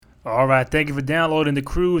All right, thank you for downloading the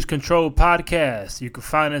Cruise Control Podcast. You can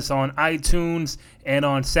find us on iTunes and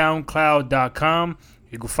on SoundCloud.com.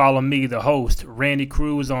 You can follow me, the host, Randy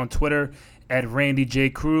Cruz, on Twitter at Randy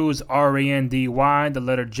J. Cruz, R-A-N-D-Y, the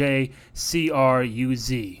letter J,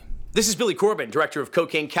 C-R-U-Z. This is Billy Corbin, director of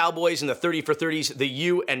Cocaine Cowboys and the 30 for 30s, The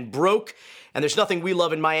U and Broke. And there's nothing we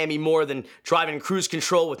love in Miami more than driving cruise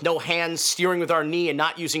control with no hands, steering with our knee, and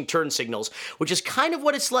not using turn signals, which is kind of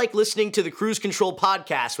what it's like listening to the Cruise Control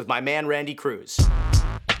Podcast with my man, Randy Cruz.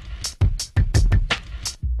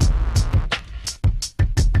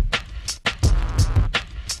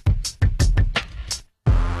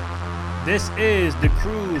 This is the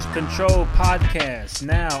Cruise Control Podcast,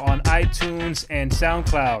 now on iTunes and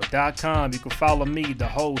SoundCloud.com. You can follow me, the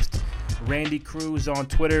host, Randy Cruz, on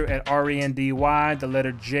Twitter at R-A-N-D-Y, the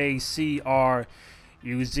letter J,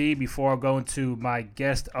 C-R-U-Z. Before I go into my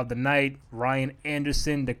guest of the night, Ryan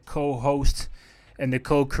Anderson, the co-host and the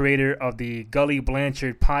co-creator of the Gully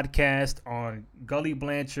Blanchard podcast on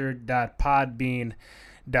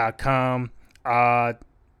gullyblanchard.podbean.com.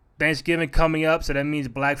 Thanksgiving coming up, so that means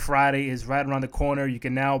Black Friday is right around the corner. You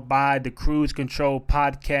can now buy the Cruise Control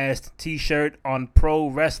Podcast t-shirt on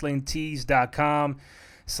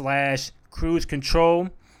ProWrestlingTees.com/Cruise Control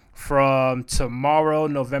from tomorrow,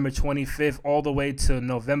 November 25th, all the way to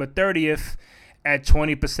November 30th at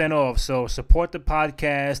 20% off. So support the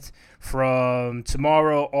podcast from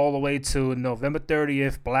tomorrow all the way to November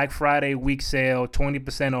 30th, Black Friday week sale,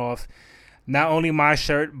 20% off. Not only my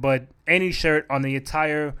shirt, but any shirt on the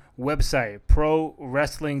entire website,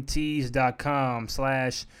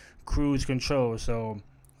 ProWrestlingTees.com/Cruise Control. So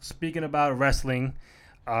speaking about wrestling,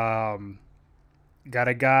 got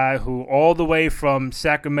a guy who all the way from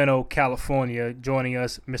Sacramento, California, joining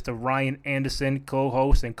us, Mr. Ryan Anderson,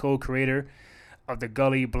 co-host and co-creator of the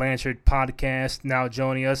Gully Blanchard podcast, now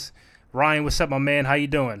joining us. Ryan, what's up, my man? How you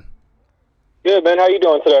doing? Good, man. How you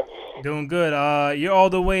doing today? Doing good. You're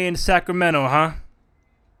all the way in Sacramento, huh?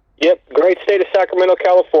 Yep, great state of Sacramento,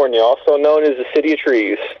 California, also known as the City of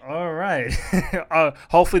Trees. All right.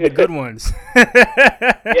 Hopefully the good ones.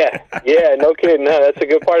 yeah, no kidding. No, that's a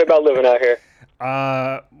good part about living out here.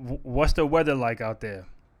 What's the weather like out there?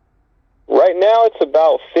 Right now it's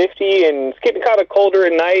about 50, and it's getting kind of colder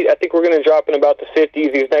at night. I think we're going to drop in about the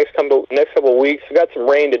 50s these next couple of weeks. We got some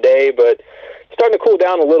rain today, but it's starting to cool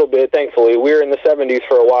down a little bit, thankfully. We were in the 70s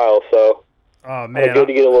for a while, so it's good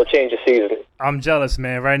to get a little change of season. I'm jealous,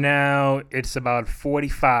 man. Right now it's about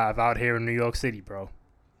 45 out here in New York City, bro.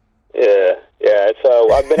 Yeah. It's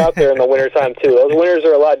I've been out there in the wintertime too. Those winters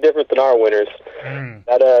are a lot different than our winters.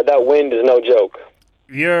 That wind is no joke.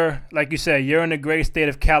 You're, like you said, you're in the great state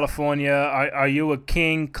of California. Are you a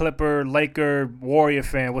King, Clipper, Laker, Warrior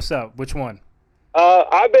fan? What's up? Which one?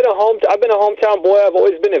 I've been a hometown boy. I've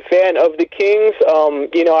always been a fan of the Kings.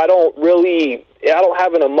 I don't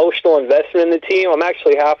have an emotional investment in the team. I'm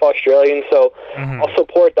actually half Australian, so I'll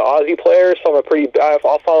support the Aussie players. So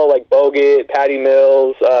I'll follow like Bogut, Patty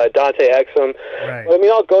Mills, Dante Exum. Right. But,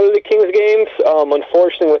 I'll go to the Kings games.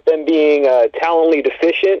 Unfortunately, with them being talently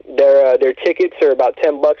deficient, their tickets are about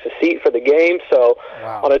 $10 a seat for the game. So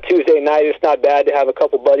on a Tuesday night, it's not bad to have a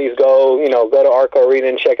couple buddies go to Arco Arena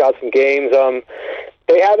and check out some games.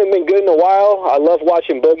 They haven't been good in a while. I love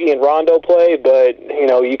watching Boogie and Rondo play, but,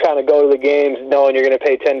 you kind of go to the games knowing you're going to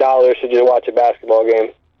pay $10 to just watch a basketball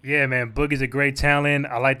game. Yeah, man, Boogie's a great talent.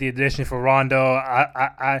 I like the addition for Rondo.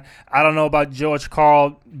 I don't know about George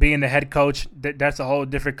Karl being the head coach. That's a whole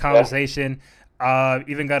different conversation. Yeah.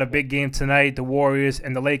 Even got a big game tonight, the Warriors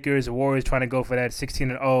and the Lakers. The Warriors trying to go for that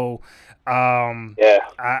 16-0.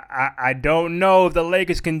 I don't know if the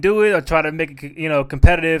Lakers can do it or try to make it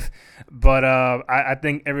competitive, but I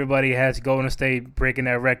think everybody has Golden State breaking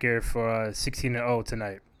that record for 16-0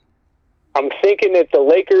 tonight. I'm thinking that the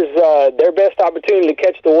Lakers, their best opportunity to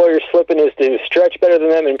catch the Warriors slipping is to stretch better than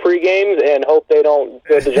them in pre-games and hope they don't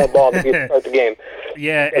get the jump ball to start the game.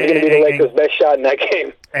 Yeah, it's going to be the Lakers' best shot in that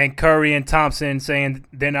game. And Curry and Thompson saying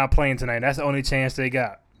they're not playing tonight. That's the only chance they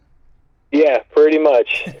got. Yeah, pretty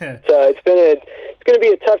much. So it's going to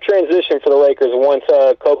be a tough transition for the Lakers once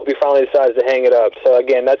Kobe finally decides to hang it up. So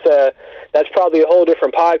again, that's probably a whole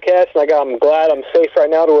different podcast. And I'm glad I'm safe right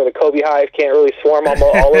now to where the Kobe hive can't really swarm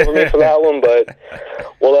all over me for that one. But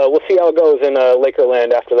we'll see how it goes in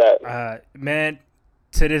Lakerland after that. Man,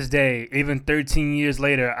 to this day, even 13 years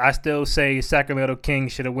later, I still say Sacramento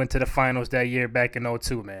Kings should have went to the finals that year back in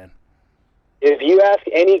 2002, man. If you ask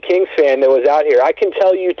any Kings fan that was out here, I can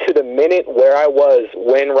tell you to the minute where I was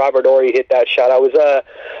when Robert Horry hit that shot. I was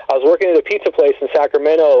working at a pizza place in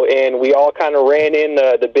Sacramento, and we all kind of ran in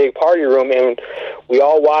the big party room, and we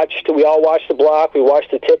all watched the block. We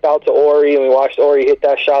watched the tip out to Horry, and we watched Horry hit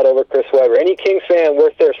that shot over Chris Webber. Any Kings fan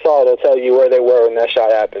worth their salt will tell you where they were when that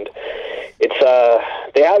shot happened.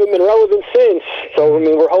 They haven't been relevant since. So I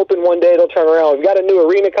mean, we're hoping one day they'll turn around. We've got a new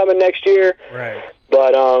arena coming next year. Right.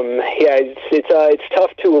 But it's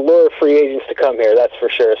tough to lure free agents to come here. That's for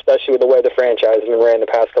sure, especially with the way the franchise has been ran the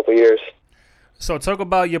past couple of years. So talk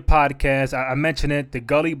about your podcast. I mentioned it, the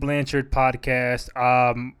Gully Blanchard podcast.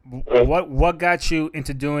 What got you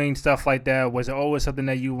into doing stuff like that? Was it always something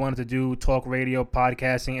that you wanted to do, talk radio,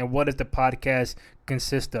 podcasting? And what does the podcast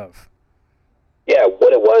consist of? Yeah,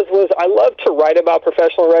 what it was I love to write about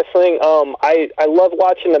professional wrestling. I love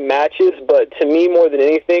watching the matches, but to me, more than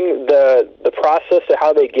anything, the process of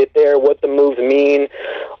how they get there, what the moves mean,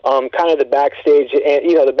 kind of the backstage, and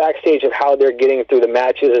the backstage of how they're getting through the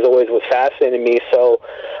matches is always what fascinated me. So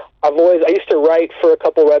I used to write for a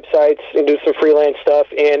couple websites and do some freelance stuff,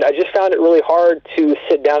 and I just found it really hard to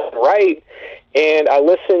sit down and write. And I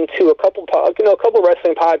listened to a couple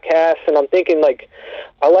wrestling podcasts, and I'm thinking, like,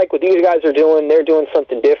 I like what these guys are doing. They're doing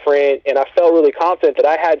something different, and I felt really confident that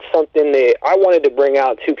I had something that I wanted to bring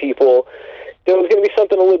out to people. That was going to be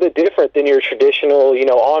something a little bit different than your traditional,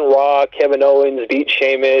 on Raw, Kevin Owens beat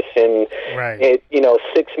Sheamus, and right.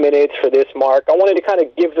 6 minutes for this mark. I wanted to kind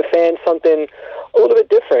of give the fans something a little bit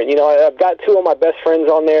different. I've got two of my best friends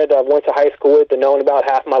on there that I went to high school with and known about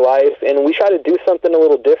half my life, and we try to do something a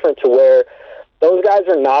little different to where those guys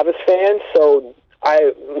are novice fans. So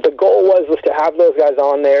the goal was to have those guys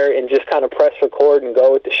on there and just kind of press record and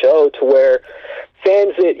go with the show to where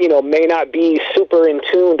fans that, may not be super in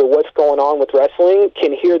tune to what's going on with wrestling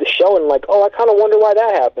can hear the show and like, oh, I kind of wonder why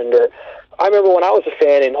that happened. Or I remember when I was a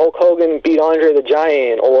fan and Hulk Hogan beat Andre the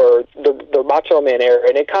Giant, or the Macho Man era,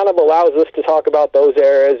 and it kind of allows us to talk about those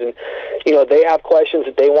eras, and, they have questions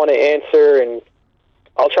that they want to answer, and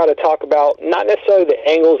I'll try to talk about not necessarily the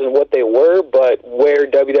angles and what they were, but where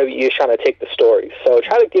WWE is trying to take the story. So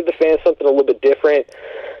try to give the fans something a little bit different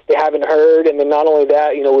they haven't heard. And then not only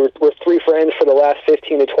that, we're three friends for the last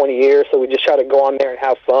 15 to 20 years, so we just try to go on there and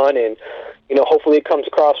have fun. And, hopefully it comes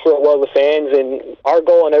across real well with fans. And our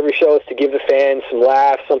goal on every show is to give the fans some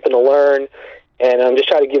laughs, something to learn, and just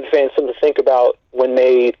try to give the fans something to think about when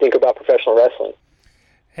they think about professional wrestling.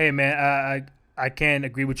 Hey, man, I can't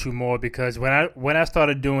agree with you more, because when I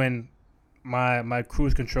started doing my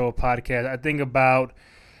Cruise Control podcast, I think about,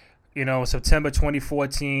 September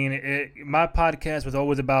 2014. My podcast was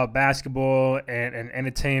always about basketball and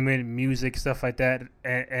entertainment, music, stuff like that.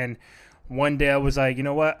 And one day I was like, you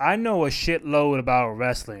know what? I know a shitload about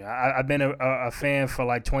wrestling. I've been a fan for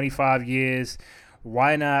like 25 years.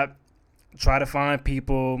 Why not try to find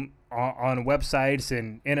people on websites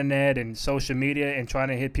and internet and social media and trying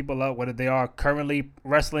to hit people up, whether they are currently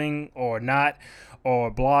wrestling or not, or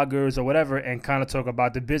bloggers or whatever, and kind of talk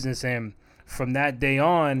about the business. And from that day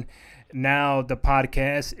on, now the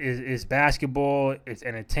podcast is basketball, it's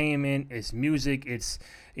entertainment, it's music, it's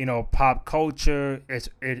pop culture,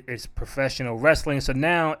 it's professional wrestling. So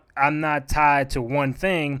now I'm not tied to one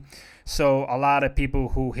thing. So a lot of people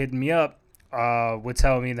who hit me up would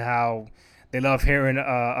tell me how they love hearing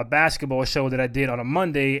a basketball show that I did on a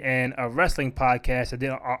Monday and a wrestling podcast I did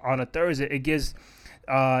on a Thursday. It gives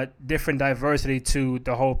different diversity to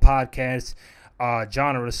the whole podcast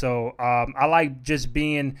genre. So I like just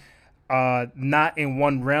being not in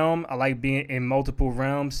one realm. I like being in multiple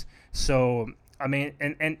realms. So I mean,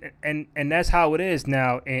 and that's how it is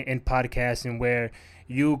now in podcasting, where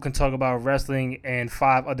you can talk about wrestling and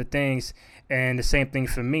 5 other things, and the same thing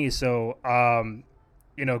for me. So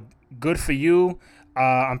good for you.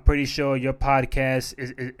 I'm pretty sure your podcast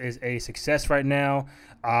is a success right now.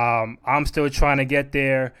 I'm still trying to get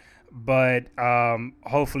there, but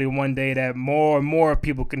hopefully one day that more and more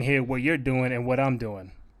people can hear what you're doing and what I'm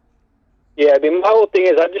doing. Yeah, I mean, my whole thing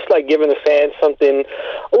is I just like giving the fans something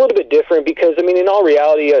a little bit different, because, I mean, in all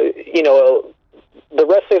reality, the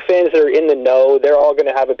wrestling fans that are in the know, they're all going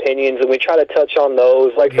to have opinions, and we try to touch on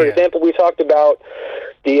those. Like, for example, we talked about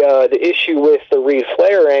the issue with the Reed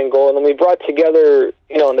Flair angle, and then we brought together,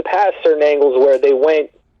 in the past, certain angles where they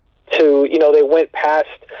went past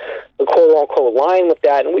the quote-unquote line with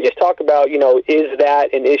that, and we just talk about, is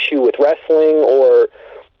that an issue with wrestling, or,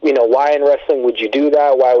 why in wrestling would you do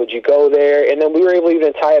that? Why would you go there? And then we were able to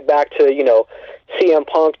even tie it back to, CM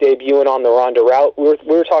Punk debuting on the Ronda Rousey.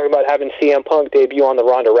 We were talking about having CM Punk debut on the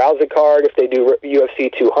Ronda Rousey card if they do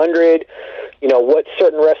UFC 200. You know, what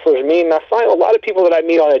certain wrestlers mean. And I find a lot of people that I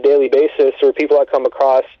meet on a daily basis or people I come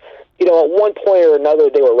across, you know, at one point or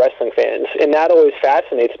another, they were wrestling fans. And that always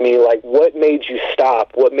fascinates me. Like, what made you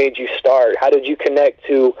stop? What made you start? How did you connect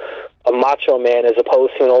to a Macho Man as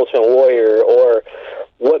opposed to an Ultimate Warrior? Or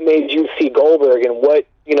what made you see Goldberg, and where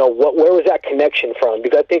was that connection from?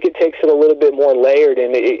 Because I think it takes it a little bit more layered,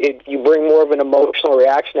 and you bring more of an emotional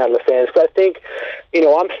reaction out of the fans. Because I think, you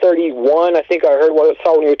know, I'm 31. I think I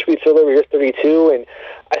saw one of your tweets earlier, you're 32, and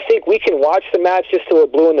I think we can watch the match just till we're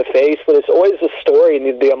blue in the face, but it's always the story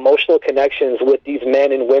and the emotional connections with these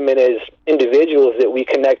men and women as individuals that we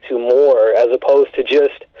connect to more, as opposed to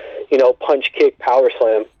just, you know, punch, kick, power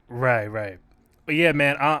slam. Right. But yeah,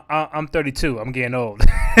 man, I'm 32. I'm getting old.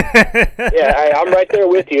 Yeah, I'm right there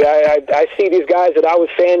with you. I see these guys that I was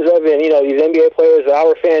fans of, and, you know, these NBA players that I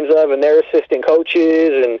were fans of, and their assistant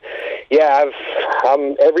coaches, and yeah,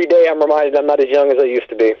 every day I'm reminded I'm not as young as I used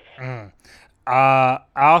to be.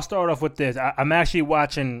 I'll start off with this. I'm actually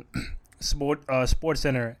watching Sports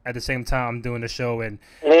Center at the same time I'm doing the show, and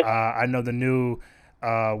I know the new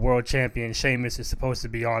world champion Sheamus is supposed to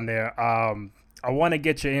be on there. I want to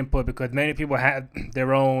get your input because many people have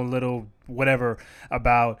their own little whatever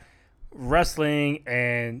about wrestling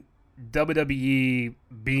and WWE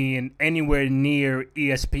being anywhere near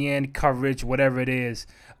ESPN coverage, whatever it is.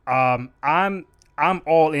 I'm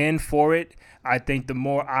all in for it. I think the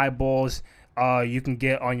more eyeballs you can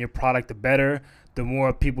get on your product, the better. The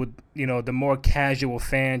more people, you know, the more casual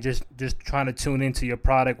fan just trying to tune into your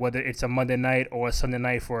product, whether it's a Monday night or a Sunday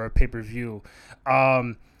night for a pay-per-view.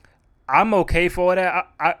 I'm okay for that.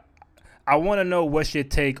 I want to know what's your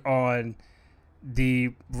take on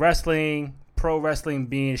the pro wrestling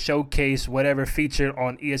being showcased, whatever, featured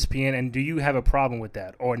on ESPN, and do you have a problem with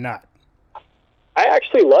that or not? I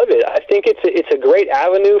actually love it. I think it's a great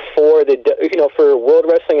avenue for for World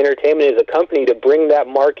Wrestling Entertainment as a company to bring that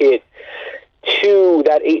market to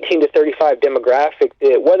that 18 to 35 demographic,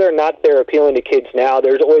 that whether or not they're appealing to kids now,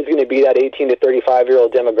 there's always going to be that 18 to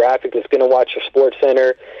 35-year-old demographic that's going to watch your Sports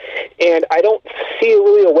Center. And I don't see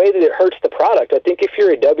really a way that it hurts the product. I think if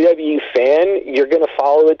you're a WWE fan, you're going to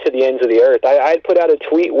follow it to the ends of the earth. I had put out a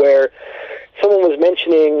tweet where someone was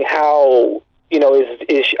mentioning how, you know,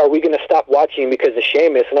 are we going to stop watching because of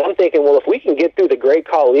Sheamus? And I'm thinking, well, if we can get through the Great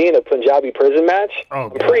Khali in a Punjabi prison match,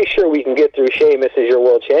 I'm pretty sure we can get through Sheamus as your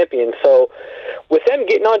world champion. So with them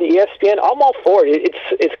getting onto ESPN, I'm all for it.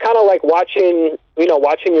 It's kind of like watching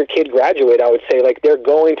your kid graduate, I would say. Like, they're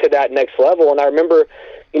going to that next level. And I remember,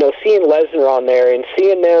 you know, seeing Lesnar on there and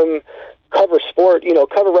seeing them cover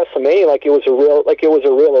WrestleMania like it was a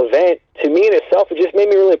real event. To me in itself, it just made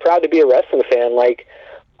me really proud to be a wrestling fan. Like,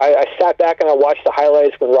 I sat back and I watched the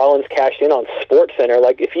highlights when Rollins cashed in on Sports Center.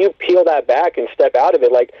 Like, if you peel that back and step out of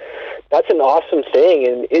it, like, that's an awesome thing.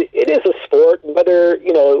 And it is a sport, whether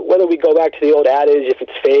we go back to the old adage, if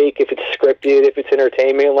it's fake, if it's scripted, if it's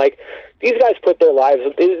entertainment, like, these guys put their lives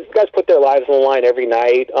on the line every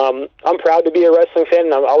night. I'm proud to be a wrestling fan,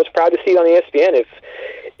 and I was proud to see it on ESPN.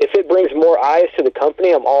 If it brings more eyes to the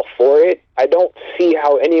company, I'm all for it. I don't see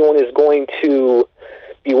how anyone is going to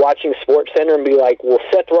be watching Sports Center and be like, well,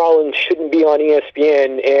 Seth Rollins shouldn't be on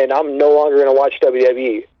ESPN, and I'm no longer going to watch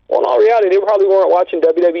WWE. Well, in all reality, they probably weren't watching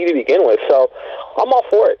WWE to begin with, so I'm all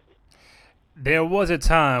for it. There was a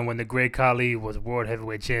time when the Great Khali was World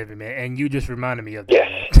Heavyweight Champion, man, and you just reminded me of that.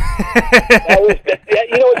 Yes.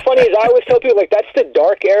 You know, what's funny is I always tell people, like, that's the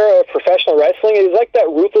dark era of professional wrestling. It was like that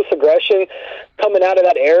ruthless aggression coming out of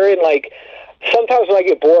that era, and, like, sometimes when I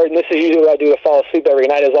get bored, and this is usually what I do to fall asleep every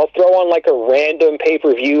night, is I'll throw on, like, a random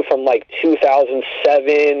pay-per-view from, like,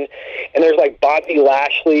 2007, and there's, like, Bobby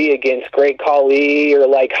Lashley against Great Khali, or,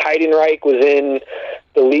 like, Heidenreich was in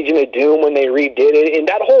the Legion of Doom when they redid it. And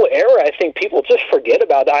that whole era, I think people just forget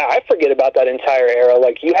about. I forget about that entire era.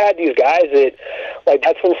 Like, you had these guys that, like,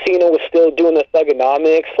 that's when Cena was still doing the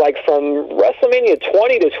Thugonomics. Like, from WrestleMania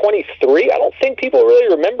 20 to 23, I don't think people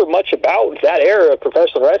really remember much about that era of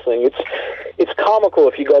professional wrestling. It's comical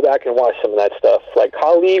if you go back and watch some of that stuff. Like,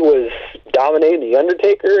 Khali was dominating The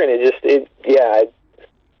Undertaker, and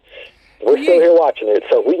we're still here watching it.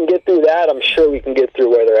 So if we can get through that, I'm sure we can get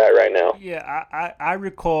through where they're at right now. Yeah, I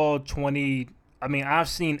recall 20. I mean, I've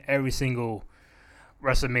seen every single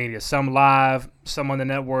WrestleMania, some live, some on the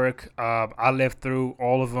network. I lived through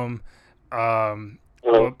all of them. But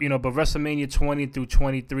WrestleMania 20 through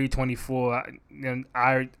 23, 24,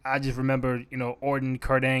 I just remember, Orton,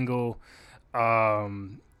 Kurt Angle,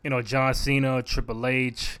 John Cena, Triple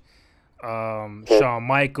H, Shawn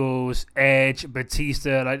Michaels, Edge,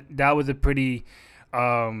 Batista. Like, that was a pretty,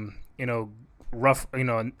 rough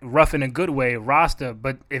in a good way roster.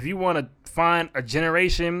 But if you want to find a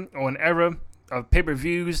generation or an era of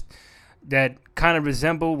pay-per-views that kind of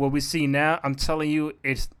resemble what we see now, I'm telling you,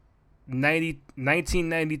 it's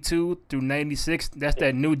 1992 through 96. That's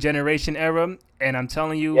that new generation era. And I'm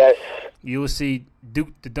telling you, yes, you'll see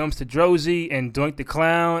Duke the Dumpster Droese and Doink the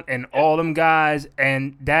Clown and all them guys.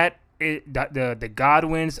 And the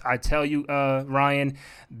Godwins, I tell you, Ryan,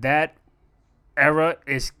 that era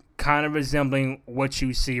is kind of resembling what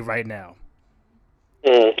you see right now.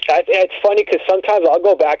 It's funny because sometimes I'll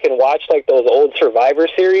go back and watch like those old Survivor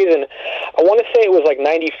series, and I want to say it was like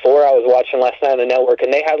 '94. I was watching last night on the network,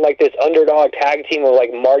 and they had like this underdog tag team of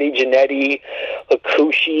like Marty Jannetty,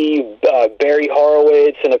 Hakushi, Barry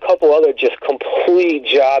Horowitz, and a couple other just complete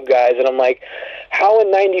job guys. And I'm like, how in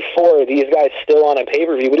 '94 are these guys still on a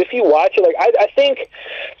pay-per-view? But if you watch it, like I think,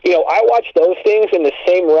 I watch those things in the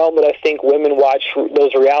same realm that I think women watch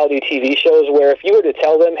those reality TV shows. Where if you were to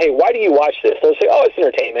tell them, hey, why do you watch this? They'll say, oh, it's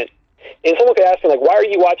entertainment. And someone could ask me, like, why are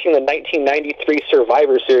you watching the 1993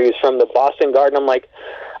 Survivor Series from the Boston Garden? I'm like,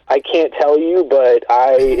 I can't tell you, but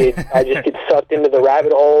I just get sucked into the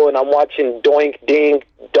rabbit hole, and I'm watching Doink, Dink,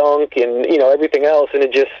 Dunk, and, everything else, and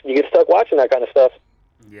you get stuck watching that kind of stuff.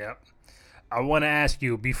 Yeah. I want to ask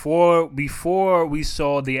you, before we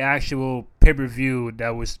saw the actual pay-per-view that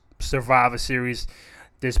was Survivor Series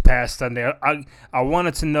this past Sunday, I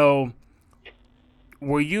wanted to know,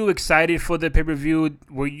 were you excited for the pay-per-view?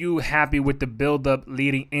 Were you happy with the build-up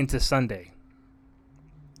leading into Sunday?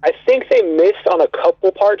 I think they missed on a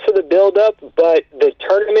couple parts of the build-up, but the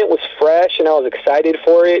tournament was fresh, and I was excited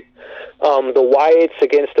for it. The Wyatts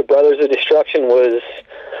against the Brothers of Destruction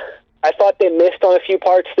I thought they missed on a few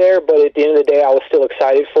parts there, but at the end of the day, I was still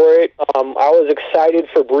excited for it. I was excited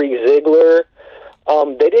for Brie Ziegler.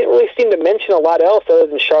 They didn't really seem to mention a lot else other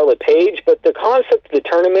than Charlotte Page, but the concept of the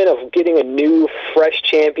tournament of getting a new, fresh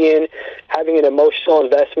champion, having an emotional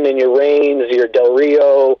investment in your Reigns, your Del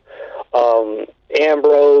Rio,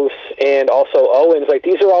 Ambrose, and also Owens, like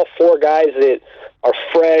these are all four guys that are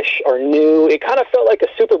fresh, are new. It kind of felt like a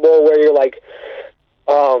Super Bowl where you're like,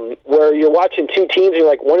 where you're watching two teams, and you're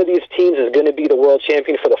like, one of these teams is going to be the world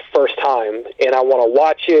champion for the first time, and I want to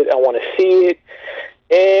watch it, I want to see it.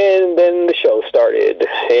 And then the show started,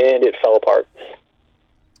 and it fell apart.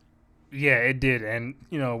 Yeah, it did. And,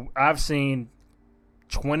 I've seen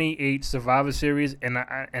 28 Survivor Series, and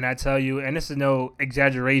I tell you, and this is no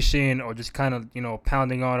exaggeration or just kind of,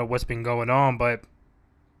 pounding on what's been going on, but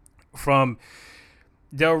from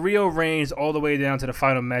Del Rio Reigns all the way down to the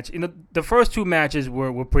final match, the first two matches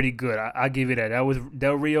were pretty good. I'll give you that. That was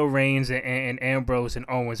Del Rio Reigns and Ambrose and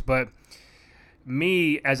Owens. But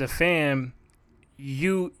me, as a fan,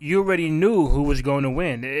 you already knew who was going to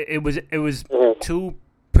win. It was too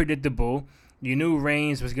predictable. You knew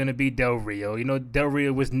Reigns was going to be Del Rio. Del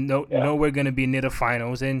Rio was nowhere going to be near the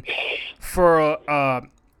finals. And for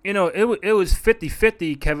it was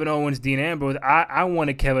 50-50 Kevin Owens, Dean Ambrose. I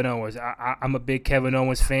wanted Kevin Owens. I'm a big Kevin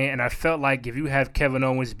Owens fan, and I felt like if you have Kevin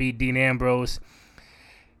Owens beat Dean Ambrose,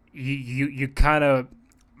 you kind of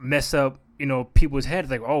mess up people's heads,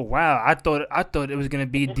 like, oh wow, I thought it was gonna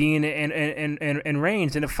be Dean and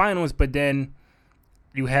Reigns in the finals, but then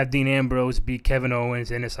you have Dean Ambrose beat Kevin Owens,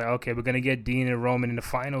 and it's like, okay, we're gonna get Dean and Roman in the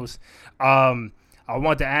finals. I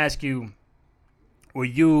want to ask you, were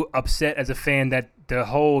you upset as a fan that the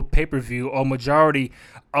whole pay-per-view or majority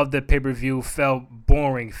of the pay-per-view felt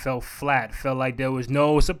boring, felt flat, felt like there was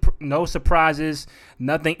no surprises,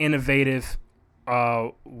 nothing innovative?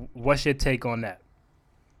 What's your take on that?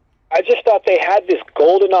 I just thought they had this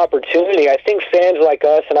golden opportunity. I think fans like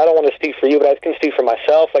us, and I don't want to speak for you, but I can speak for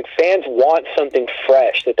myself, like fans want something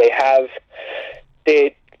fresh that they have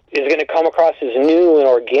that is going to come across as new and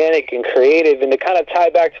organic and creative. And to kind of tie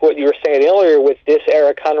back to what you were saying earlier with this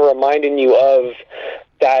era kind of reminding you of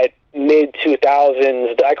that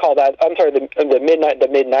mid-2000s, I call that, I'm sorry, the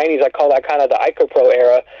mid-90s, I call that kind of the IcoPro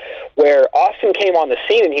era, where Austin came on the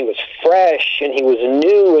scene and he was fresh and he was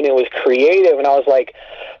new and it was creative. And I was like,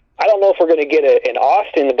 I don't know if we're going to get an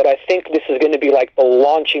Austin, but I think this is going to be like the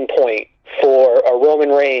launching point for a Roman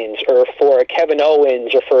Reigns or for a Kevin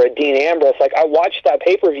Owens or for a Dean Ambrose. Like, I watched that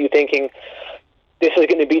pay-per-view thinking, this is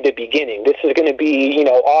going to be the beginning. This is going to be,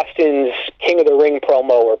 Austin's King of the Ring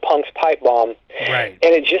promo or Punk's pipe bomb. Right.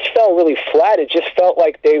 And it just felt really flat. It just felt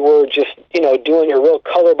like they were just, doing a real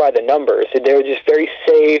color by the numbers. They were just very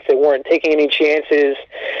safe. They weren't taking any chances.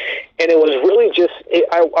 And it was really just,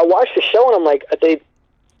 I watched the show and I'm like,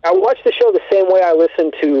 I watch the show the same way I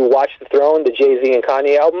listen to Watch the Throne, the Jay-Z and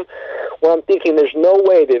Kanye album, where I'm thinking there's no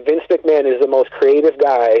way that Vince McMahon is the most creative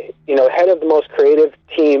guy, head of the most creative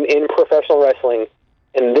team in professional wrestling,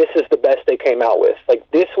 and this is the best they came out with. Like,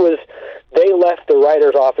 they left the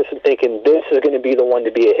writer's office and thinking this is going to be the one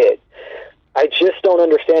to be a hit. I just don't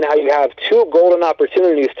understand how you have two golden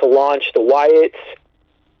opportunities to launch the Wyatts,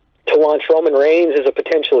 to launch Roman Reigns as a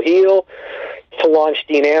potential heel, to launch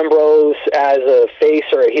Dean Ambrose as a face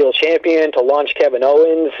or a heel champion, to launch Kevin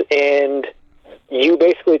Owens, and you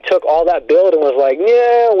basically took all that build and was like,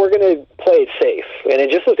 yeah, we're going to play it safe. And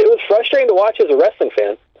it was frustrating to watch as a wrestling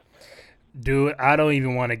fan. Dude, I don't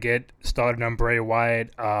even want to get started on Bray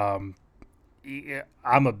Wyatt. I'm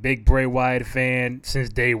a big Bray Wyatt fan since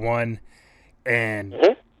day one. And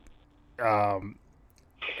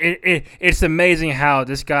it's amazing how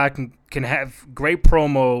this guy can have great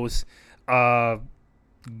promos,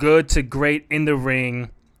 good to great in the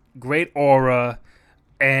ring, great aura,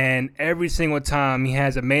 and every single time he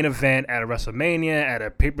has a main event at a WrestleMania, at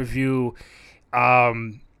a pay-per-view,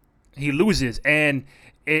 he loses. And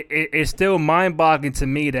it's still mind-boggling to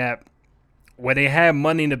me that when they had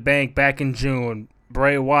Money in the Bank back in June,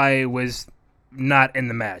 Bray Wyatt was not in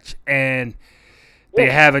the match. And they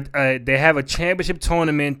have a championship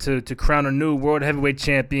tournament to crown a new world heavyweight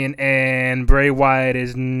champion, and Bray Wyatt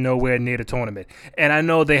is nowhere near the tournament. And I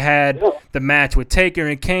know they had the match with Taker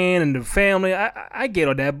and Kane and the family. I get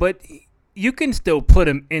all that, but you can still put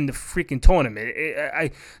him in the freaking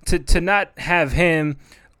tournament. To not have him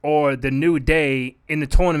or the New Day in the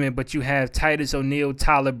tournament, but you have Titus O'Neil,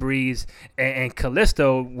 Tyler Breeze, and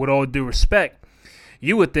Kalisto, with all due respect,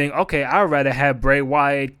 you would think, okay, I'd rather have Bray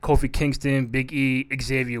Wyatt, Kofi Kingston, Big E,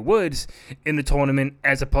 Xavier Woods in the tournament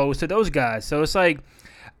as opposed to those guys. So it's like,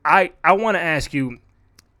 I want to ask you,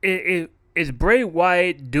 is Bray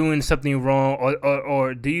Wyatt doing something wrong,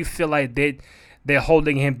 or do you feel like they're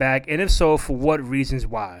holding him back? And if so, for what reasons,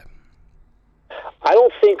 why?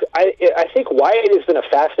 I think Wyatt has been a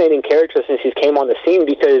fascinating character since he came on the scene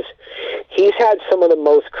because he's had some of the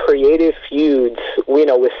most creative feuds,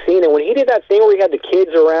 with Cena. When he did that thing where he had the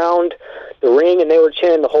kids around the ring and they were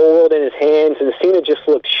chanting the whole world in his hands and Cena just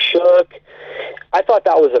looked shook, I thought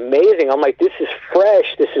that was amazing. I'm like, this is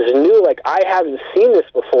fresh, this is new, like I haven't seen this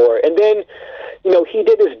before. And then, he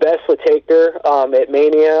did his best with Taker at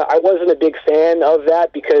Mania. I wasn't a big fan of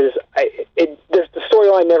that because the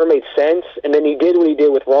storyline never made sense. And then he did what he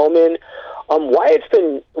did with Roman. Wyatt's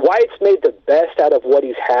made the best out of what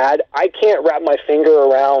he's had. I can't wrap my finger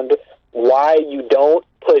around why you don't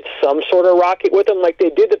put some sort of rocket with him. Like they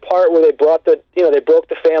did the part where they broke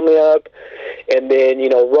the family up, and then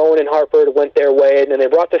Rowan and Harper went their way, and then they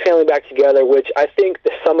brought the family back together, which I think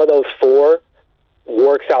the sum of those four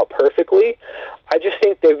works out perfectly. I just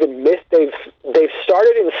think they've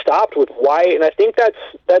started and stopped with Wyatt, and I think that's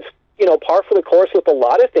par for the course with a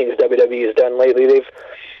lot of things WWE has done lately.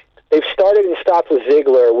 They've started and stopped with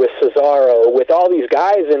Ziggler, with Cesaro, with all these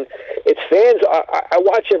guys, and it's fans. I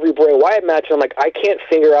watch every Bray Wyatt match, and I'm like, I can't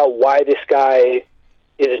figure out why this guy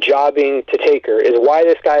is jobbing to Taker, why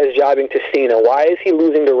this guy is jobbing to Cena, why is he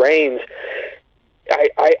losing to Reigns?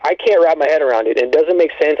 I can't wrap my head around it. It doesn't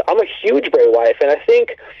make sense. I'm a huge Bray Wyatt fan. I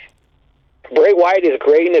think Bray Wyatt is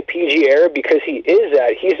great in the PG era because he is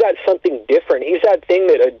that. He's that something different. He's that thing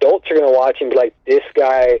that adults are going to watch and be like, this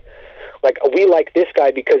guy, like, we like this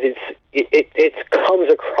guy because it comes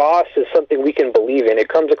across as something we can believe in. It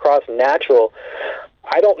comes across natural.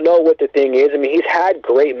 I don't know what the thing is. I mean, he's had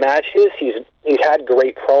great matches. He's had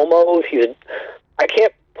great promos. I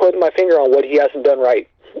can't put my finger on what he hasn't done right.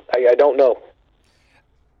 I don't know.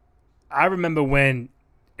 I remember when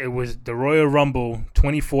it was the Royal Rumble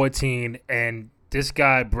 2014, and this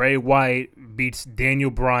guy, Bray Wyatt, beats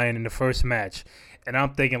Daniel Bryan in the first match. And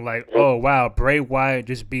I'm thinking like, oh, wow, Bray Wyatt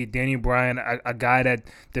just beat Daniel Bryan, a guy that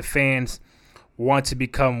the fans want to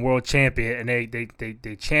become world champion. And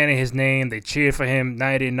they chanted his name. They cheered for him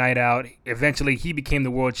night in, night out. Eventually, he became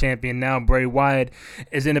the world champion. Now Bray Wyatt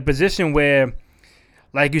is in a position where,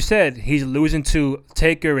 like you said, he's losing to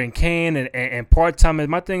Taker and Kane and part-timers.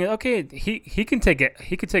 My thing is, okay, he can take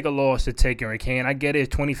a loss to Taker and Kane. I get it,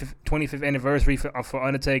 25th anniversary for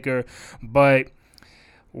Undertaker, but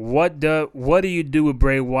what do you do with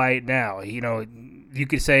Bray Wyatt now? You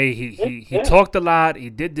could say he talked a lot, he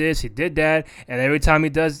did this, he did that, and every time he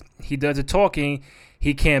does the talking,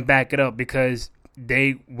 he can't back it up because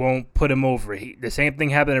they won't put him over. The same thing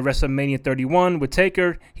happened at WrestleMania 31 with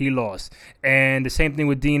Taker. He lost. And the same thing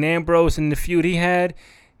with Dean Ambrose in the feud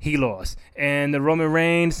he lost. And the Roman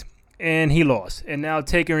Reigns, and he lost. And now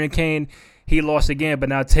Taker and Kane, he lost again, but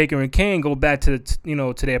now Taker and Kane go back to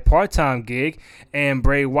to their part-time gig, and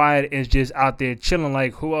Bray Wyatt is just out there chilling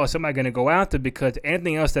like, who else am I going to go after? Because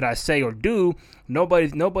anything else that I say or do,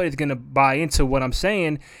 nobody's going to buy into what I'm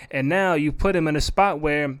saying. And now you put him in a spot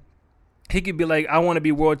where he could be like, I want to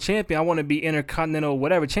be world champion, I want to be intercontinental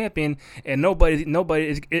whatever champion, and nobody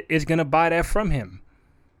is going to buy that from him.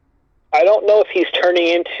 I don't know if he's turning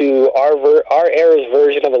into our era's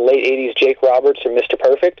version of a late 80s Jake Roberts or Mr.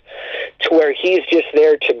 Perfect, to where he's just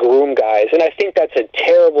there to groom guys. And I think that's a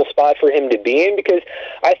terrible spot for him to be in, because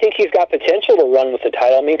I think he's got potential to run with the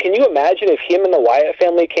title. I mean, can you imagine if him and the Wyatt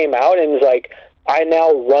family came out and was like, I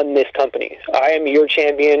now run this company. I am your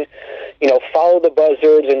champion. Follow the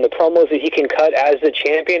buzzards and the promos that he can cut as the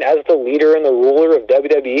champion, as the leader and the ruler of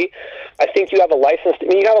WWE. I think you have a license.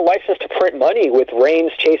 You have a license to print money with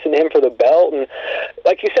Reigns chasing him for the belt. And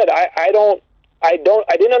like you said, I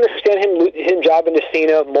didn't understand him jobbing to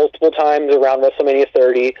Cena multiple times around WrestleMania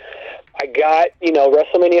 30. I got,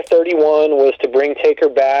 WrestleMania 31 was to bring Taker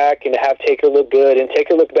back and to have Taker look good, and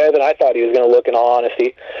Taker looked better than I thought he was going to look, in all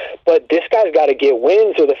honesty. But this guy's got to get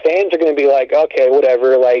wins, or the fans are going to be like, okay,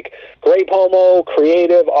 whatever, like, great promo,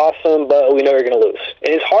 creative, awesome, but we know you're going to lose.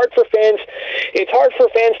 And it's hard for fans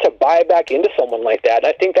to buy back into someone like that. And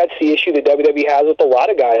I think that's the issue that WWE has with a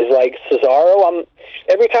lot of guys. Like Cesaro,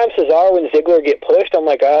 every time Cesaro and Ziggler get pushed, I'm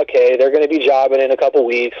like, okay, they're going to be jobbing in a couple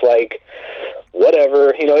weeks, like,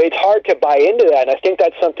 whatever. It's hard to buy into that, and I think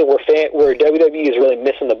that's something where WWE is really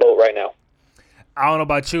missing the boat right now. I don't know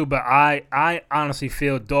about you, but I honestly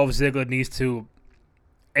feel Dolph Ziggler needs to,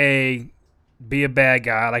 A, be a bad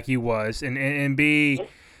guy like he was, and B,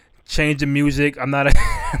 change the music. I'm not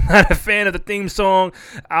a fan of the theme song.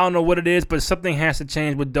 I don't know what it is, but something has to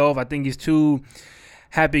change with Dolph. I think he's too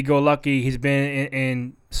happy-go-lucky. He's been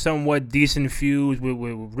in somewhat decent feuds with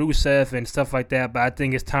Rusev and stuff like that, but I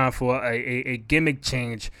think it's time for a gimmick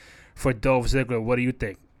change for Dolph Ziggler. What do you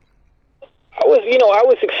think? I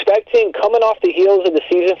was expecting, coming off the heels of the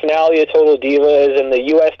season finale of Total Divas and the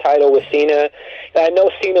U.S. title with Cena, and I know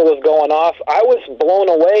Cena was going off, I was blown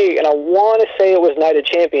away, and I want to say it was Night of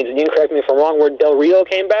Champions, and you can correct me if I'm wrong, where Del Rio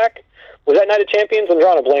came back. Was that Night of Champions? I'm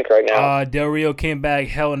drawing a blank right now. Del Rio came back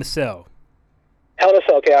Hell in a Cell. Hell in a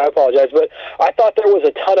Cell, okay, I apologize, but I thought there was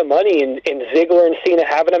a ton of money in Ziggler and Cena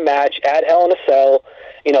having a match at Hell in a Cell.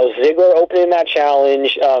 Ziggler opening that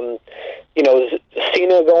challenge,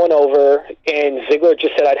 Cena going over, and Ziggler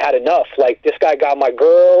just said, I'd had enough. Like, this guy got my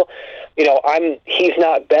girl. He's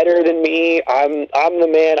not better than me. I'm the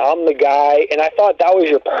man. I'm the guy. And I thought that was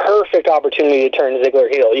your perfect opportunity to turn Ziggler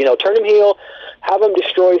heel. Turn him heel, have him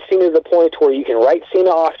destroy Cena to the point where you can write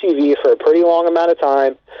Cena off TV for a pretty long amount of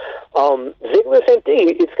time. Ziggler, same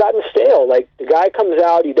thing. It's gotten stale. Like, the guy comes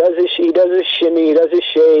out, he does his shimmy, he does his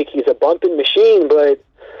shake, he's a bumping machine, but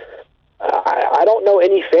I don't know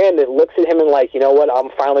any fan that looks at him and like, you know what,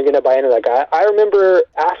 I'm finally going to buy into that guy. I remember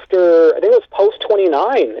after, I think it was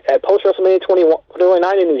post-29, at post-WrestleMania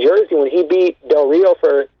 29 in New Jersey, when he beat Del Rio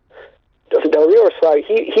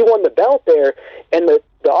he won the belt there, and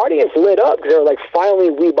the audience lit up because they were like,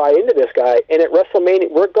 finally we buy into this guy. And at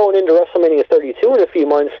WrestleMania, we're going into WrestleMania 32 in a few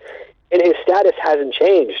months, and his status hasn't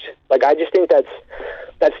changed. Like, I just think that's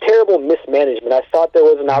terrible mismanagement. I thought there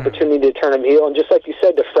was an opportunity to turn him heel, and just like you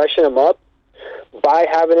said, to freshen him up by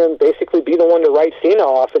having him basically be the one to write Cena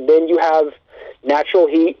off, and then you have natural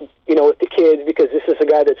heat, with the kids, because this is the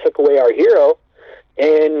guy that took away our hero,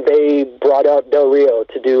 and they brought out Del Rio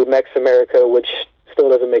to do Mex America, which still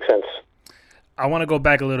doesn't make sense. I want to go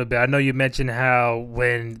back a little bit. I know you mentioned how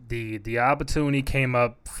when the opportunity came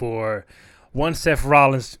up for one, Seth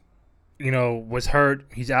Rollins, was hurt.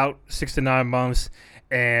 He's out 6 to 9 months.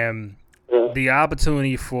 And the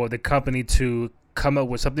opportunity for the company to come up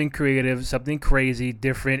with something creative, something crazy,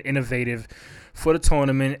 different, innovative for the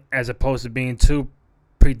tournament, as opposed to being too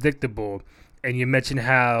predictable. And you mentioned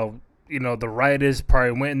how, the writers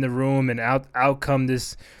probably went in the room and out come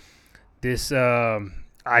this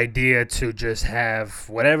idea to just have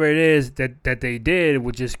whatever it is that they did,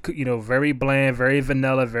 which is, very bland, very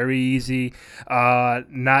vanilla, very easy,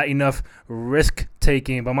 not enough risk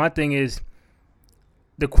taking. But my thing is,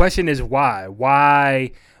 the question is why?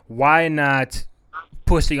 Why not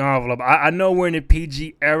push the envelope? I know we're in the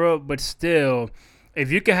PG era, but still,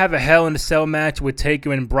 if you can have a Hell in a Cell match with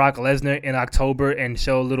Taker and Brock Lesnar in October and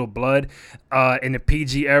show a little blood in the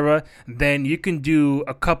PG era, then you can do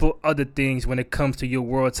a couple other things when it comes to your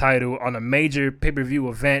world title on a major pay-per-view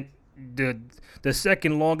event, the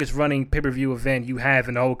second longest running pay-per-view event you have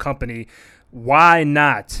in the whole company. Why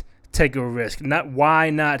not take a risk?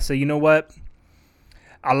 Why not say, you know what?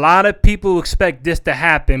 a lot of people expect this to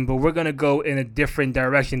happen, but we're going to go in a different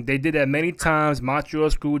direction. They did that many times. Montreal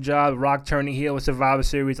Screwjob, Rock turning heel with Survivor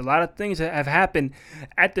Series. A lot of things that have happened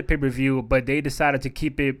at the pay-per-view, but they decided to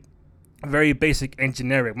keep it very basic and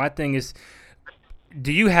generic. My thing is,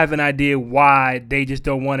 do you have an idea why they just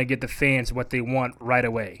don't want to get the fans what they want right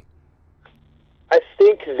away? I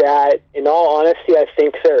think that, in all honesty, I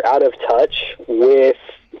think they're out of touch with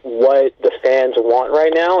what the fans want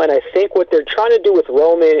right now, and I think what they're trying to do with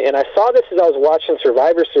Roman, and I saw this as I was watching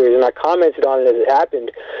Survivor Series, and I commented on it as it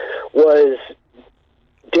happened, was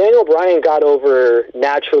Daniel Bryan got over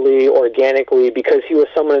naturally, organically, because he was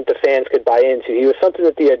someone that the fans could buy into. He was something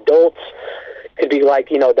that the adults could be like,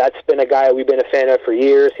 that's been a guy we've been a fan of for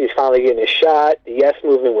years. He's finally getting his shot. The Yes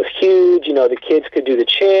movement was huge. The kids could do the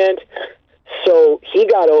chant. So he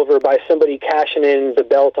got over by somebody cashing in the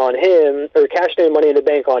belt on him, or cashing in Money in the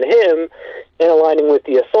Bank on him, and aligning with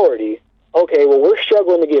the Authority. Okay, well, we're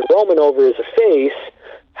struggling to get Roman over as a face.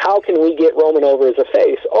 How can we get Roman over as a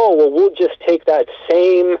face? Oh, well, we'll just take that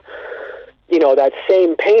same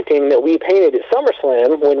painting that we painted at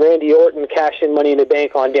SummerSlam when Randy Orton cashed in Money in the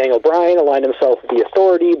Bank on Daniel Bryan, aligned himself with the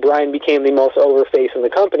Authority. Bryan became the most over face in the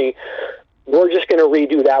company. We're just going to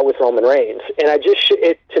redo that with Roman Reigns. And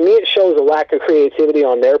to me, it shows a lack of creativity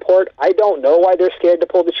on their part. I don't know why they're scared to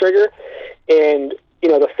pull the trigger. And,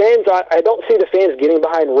 the fans, I don't see the fans getting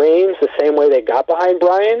behind Reigns the same way they got behind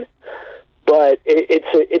Bryan. But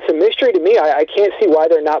it's a mystery to me. I can't see why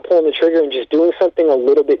they're not pulling the trigger and just doing something a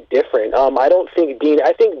little bit different. I think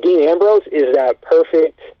Dean Ambrose is that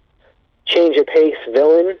perfect change of pace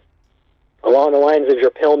villain, along the lines of your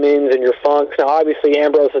Pillmans and your Funks. Now, obviously,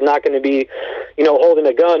 Ambrose is not going to be, holding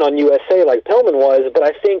a gun on USA like Pillman was, but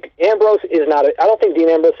I think Ambrose is not I don't think Dean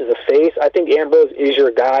Ambrose is a face. I think Ambrose is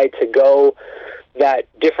your guy to go that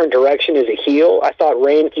different direction as a heel. I thought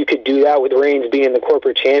Reigns, you could do that with Reigns being the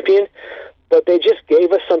corporate champion, but they just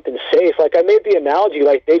gave us something safe. Like, I made the analogy,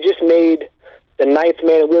 like, they just made the ninth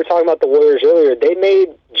man, we were talking about the Warriors earlier, they made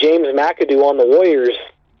James McAdoo on the Warriors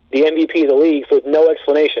the MVP of the league with no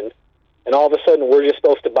explanation. And all of a sudden, we're just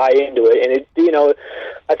supposed to buy into it. And,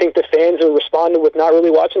 I think the fans are responding with not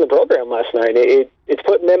really watching the program last night. It's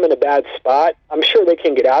putting them in a bad spot. I'm sure they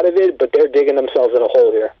can get out of it, but they're digging themselves in a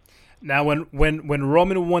hole here. Now, when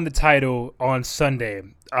Roman won the title on Sunday,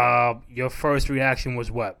 your first reaction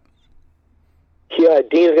was what? Yeah,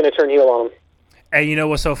 Dean's going to turn heel on him. And you know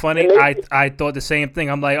what's so funny? I thought the same thing.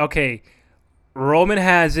 I'm like, okay, Roman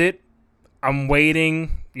has it. I'm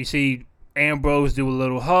waiting. You see Ambrose do a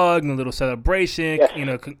little hug and a little celebration,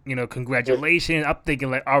 yes. Congratulations. I'm thinking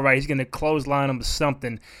like, all right, he's gonna clothesline him or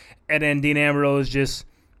something, and then Dean Ambrose just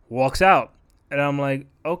walks out, and I'm like,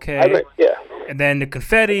 okay, yeah. And then the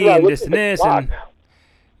confetti and this and this, and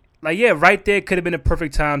like, yeah, right there could have been a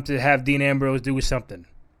perfect time to have Dean Ambrose do something.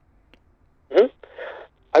 Mm-hmm.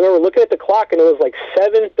 I remember looking at the clock, and it was like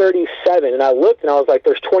 7:37, and I looked, and I was like,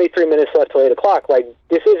 "There's 23 minutes left till 8 o'clock. Like,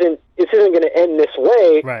 this isn't going to end this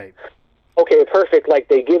way." Right. Okay, perfect. Like,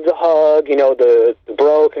 they give the hug, the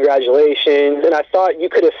bro, congratulations. And I thought you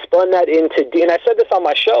could have spun that into Dean. And I said this on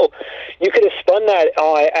my show. You could have spun that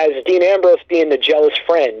as Dean Ambrose being the jealous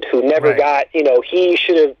friend who never got, he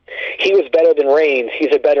was better than Reigns.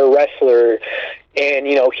 He's a better wrestler. And,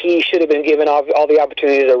 he should have been given all the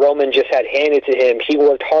opportunities that Roman just had handed to him. He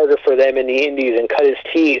worked harder for them in the Indies and cut his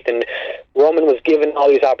teeth. And Roman was given all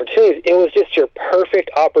these opportunities. It was just your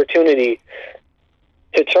perfect opportunity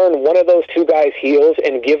to turn one of those two guys heels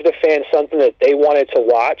and give the fans something that they wanted to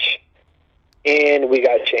watch, and we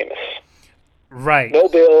got Sheamus. Right. No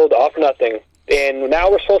build, off nothing. And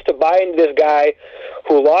now we're supposed to buy into this guy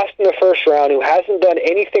who lost in the first round, who hasn't done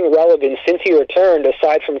anything relevant since he returned,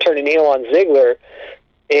 aside from turning heel on Ziggler,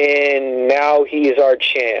 and now he's our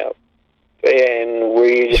champ. And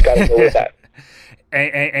we just got to go with that.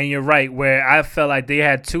 And you're right, where I felt like they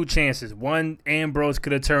had two chances. One, Ambrose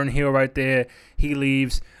could have turned heel right there. He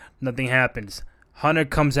leaves. Nothing happens. Hunter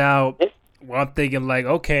comes out. Well, I'm thinking like,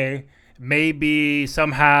 okay, maybe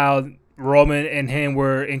somehow Roman and him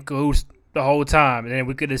were in cahoots the whole time. And then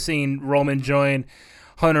we could have seen Roman join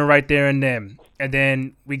Hunter right there and then. And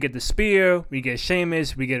then we get the spear. We get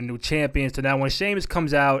Sheamus. We get a new champion. So now when Sheamus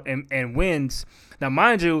comes out and wins, now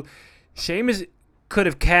mind you, Sheamus could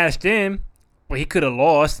have cashed in. Well, he could have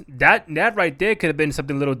lost. That right there could have been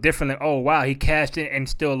something a little different. Like, oh, wow, he cashed in and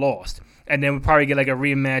still lost. And then we probably get like a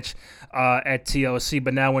rematch at TLC.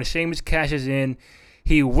 But now when Sheamus cashes in,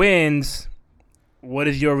 he wins. What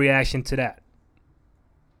is your reaction to that?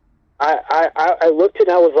 I looked and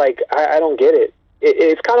I was like, I don't get it.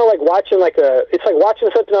 it's kind of like watching it's like watching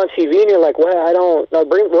something on TV and you're like, well, I don't know,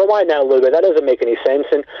 rewind that a little bit. That doesn't make any sense.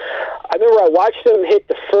 And I remember I watched him hit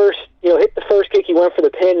the first kick. He went for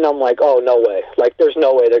the pin, and I'm like, oh, no way. Like, there's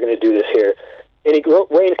no way they're going to do this here. And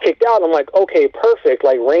Reigns kicked out, and I'm like, okay, perfect.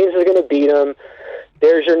 Like, Reigns is going to beat him.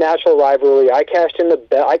 There's your natural rivalry. I cashed in the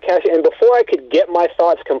bet. And before I could get my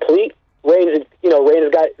thoughts complete, Reigns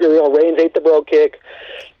ate the bro kick,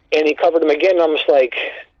 and he covered him again. And I'm just like,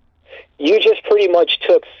 you just pretty much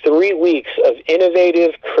took 3 weeks of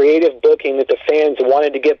innovative, creative booking that the fans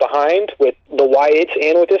wanted to get behind with the Wyatts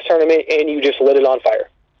and with this tournament, and you just lit it on fire.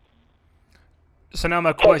 So now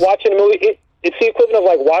my question: like watching a movie, it's the equivalent of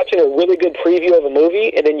like watching a really good preview of a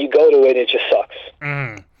movie, and then you go to it, and it just sucks.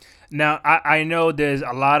 Mm. Now I know there's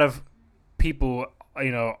a lot of people,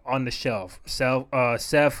 on the shelf.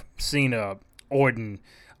 Seth, Cena, Orton.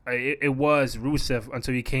 It was Rusev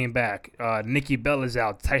until he came back. Nikki Bella is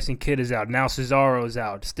out. Tyson Kidd is out. Now Cesaro is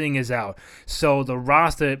out. Sting is out. So the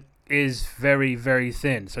roster is very, very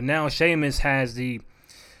thin. So now Sheamus has the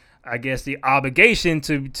obligation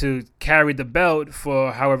to carry the belt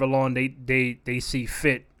for however long they see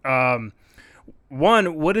fit.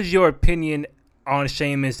 One, what is your opinion on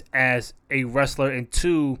Sheamus as a wrestler? And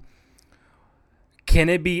two, can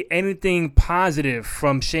it be anything positive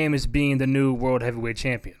from Sheamus being the new World Heavyweight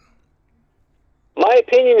Champion? My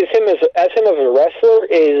opinion is him as a wrestler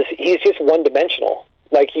is he's just one-dimensional.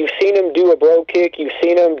 Like, you've seen him do a bro kick. You've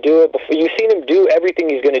seen him do it before. You've seen him do everything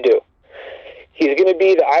he's going to do. He's going to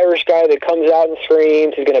be the Irish guy that comes out and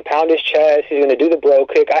screams. He's going to pound his chest. He's going to do the bro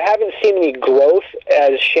kick. I haven't seen any growth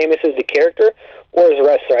as Sheamus as the character or as a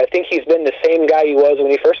wrestler. I think he's been the same guy he was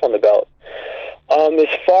when he first won the belt. As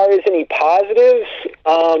far as any positives,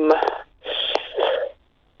 I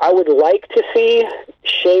would like to see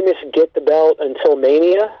Sheamus get the belt until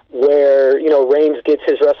Mania, where, Reigns gets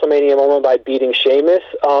his WrestleMania moment by beating Sheamus.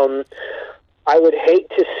 I would hate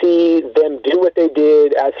to see them do what they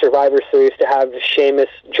did at Survivor Series to have Sheamus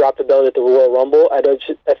drop the belt at the Royal Rumble. I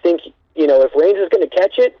think, if Reigns is going to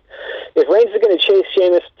catch it, if Reigns is going to chase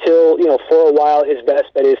Sheamus till, for a while, his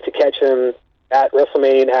best bet is to catch him at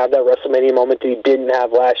WrestleMania and have that WrestleMania moment that he didn't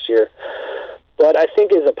have last year. But I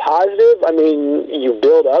think as a positive, I mean, you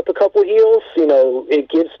build up a couple heels. It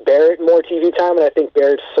gives Barrett more TV time, and I think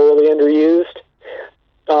Barrett's sorely underused.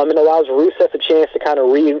 It allows Rusev a chance to kind of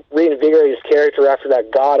reinvigorate his character after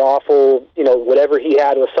that god-awful, whatever he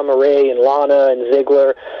had with Summer Rae and Lana and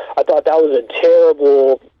Ziggler. I thought that was a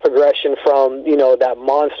terrible progression from, that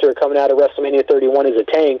monster coming out of WrestleMania 31 as a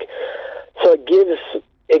tank. So it gives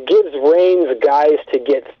Reigns guys to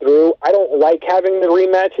get through. I don't like having the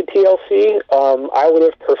rematch at TLC. I would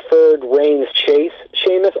have preferred Reigns chase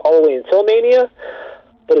Sheamus all the way until Mania.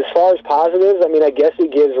 But as far as positives, I mean, I guess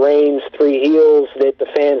it gives Reigns 3 heels that the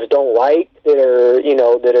fans don't like, that are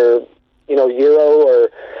Euro or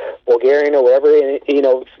Bulgarian or whatever. And,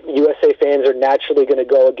 USA fans are naturally going to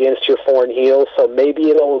go against your foreign heels. So maybe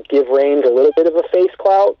it'll give Reigns a little bit of a face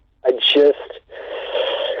clout.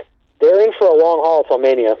 They're in for a long haul till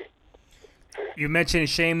Mania. You mentioned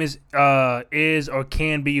Sheamus is or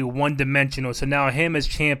can be one-dimensional. So now him as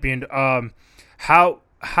champion, how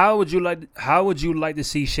would you like to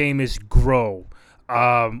see Sheamus grow?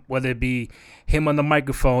 Whether it be him on the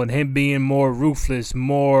microphone, him being more ruthless,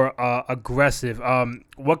 more aggressive.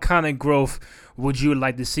 What kind of growth would you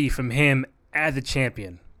like to see from him as a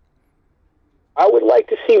champion? I would like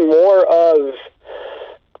to see more of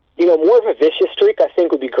a vicious streak. I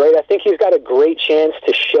think would be great. I think he's got a great chance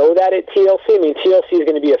to show that at TLC. I mean, TLC is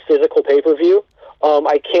going to be a physical pay-per-view.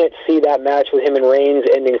 I can't see that match with him and Reigns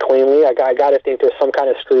ending cleanly. I got to think there's some kind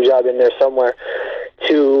of screw job in there somewhere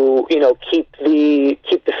to, keep the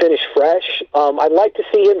finish fresh. I'd like to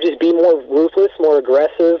see him just be more ruthless, more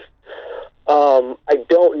aggressive. I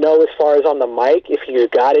don't know as far as on the mic if he's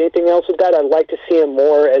got anything else with that. I'd like to see him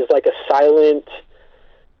more as like a silent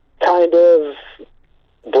kind of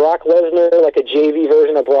Brock Lesnar, like a JV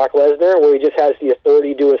version of Brock Lesnar, where he just has the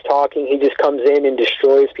authority to do his talking. He just comes in and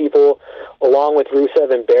destroys people along with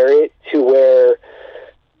Rusev and Barrett, to where,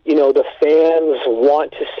 the fans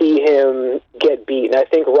want to see him get beat. And I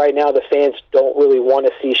think right now the fans don't really want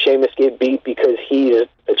to see Sheamus get beat because he's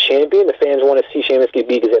a champion. The fans want to see Sheamus get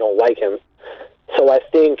beat because they don't like him. So I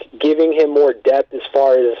think giving him more depth as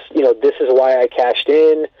far as, this is why I cashed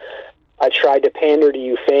in. I tried to pander to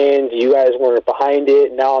you fans. You guys weren't behind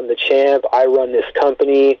it. Now I'm the champ. I run this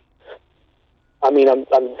company. I mean, I'm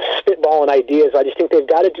spitballing ideas. I just think they've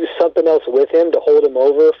got to do something else with him to hold him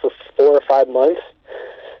over for 4 or 5 months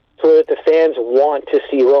so that the fans want to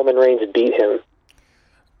see Roman Reigns beat him.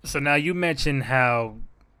 So now you mentioned how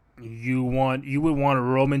you would want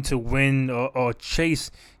Roman to win or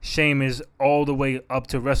chase Sheamus all the way up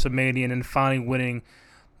to WrestleMania and then finally winning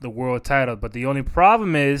the world title. But the only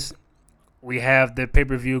problem is we have the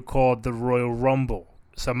pay-per-view called the Royal Rumble.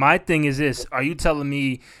 So my thing is this: are you telling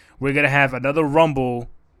me we're gonna have another Rumble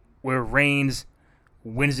where Reigns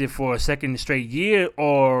wins it for a second straight year,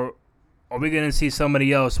 or are we gonna see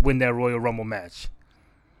somebody else win that Royal Rumble match?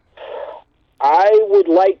 I would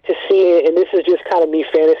like to see, and this is just kind of me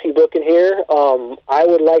fantasy booking here, I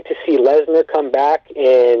would like to see Lesnar come back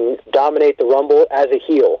and dominate the Rumble as a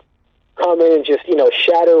heel. Come in and just,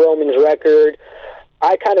 shatter Roman's record.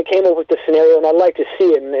 I kind of came up with the scenario, and I'd like to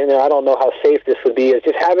see it, and I don't know how safe this would be, is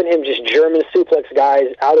just having him just German suplex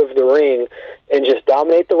guys out of the ring and just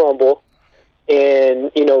dominate the Rumble,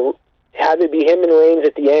 and, have it be him and Reigns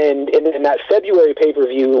at the end, and then that February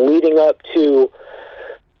pay-per-view leading up to,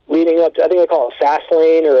 I think they call it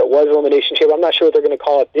Fastlane, or it was Elimination Chamber. I'm not sure what they're going to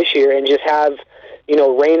call it this year, and just have,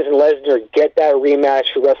 Reigns and Lesnar get that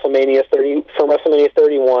rematch for WrestleMania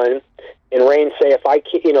 31, and Reigns say, if I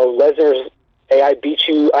can't, Lesnar's, hey, I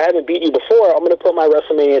haven't beat you before, I'm going to put my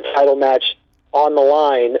WrestleMania title match on the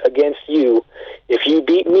line against you. If you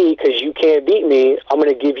beat me because you can't beat me, I'm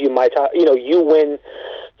going to give you my title, you win.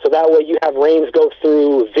 So that way you have Reigns go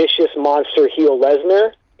through vicious monster heel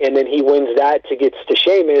Lesnar, and then he wins that to get to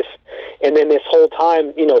Sheamus, and then this whole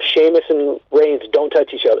time, Sheamus and Reigns don't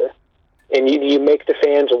touch each other. And you make the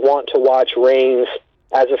fans want to watch Reigns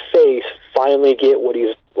as a face finally get what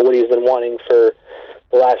he's been wanting for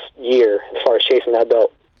the last year as far as chasing that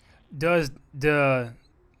belt. Does the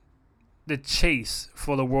chase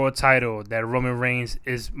for the world title that Roman Reigns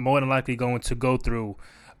is more than likely going to go through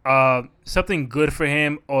something good for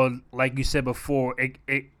him, or like you said before,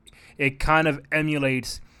 it kind of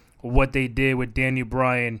emulates what they did with Daniel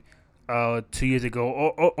Bryan 2 years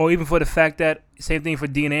ago, or even for the fact that same thing for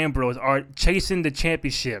Dean Ambrose, are chasing the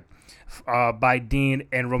championship by Dean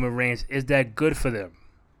and Roman Reigns. Is that good for them?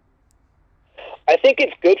 I think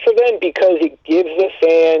it's good for them because it gives the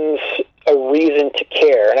fans a reason to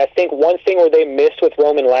care. And I think one thing where they missed with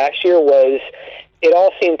Roman last year was it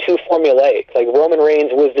all seemed too formulaic. Like, Roman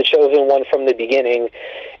Reigns was the chosen one from the beginning,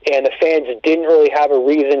 and the fans didn't really have a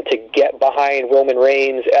reason to get behind Roman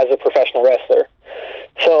Reigns as a professional wrestler.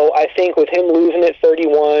 So I think with him losing at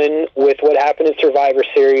 31, with what happened in Survivor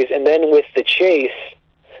Series, and then with the chase,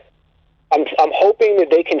 I'm hoping that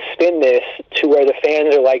they can spin this to where the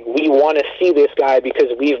fans are like, we want to see this guy because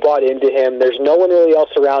we've bought into him. There's no one really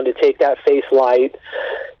else around to take that face light.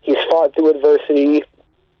 He's fought through adversity.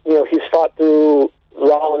 He's fought through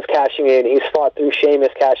Rollins cashing in. He's fought through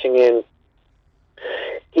Sheamus cashing in.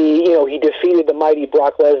 He defeated the mighty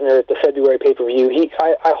Brock Lesnar at the February pay-per-view.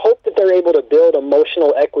 I hope that they're able to build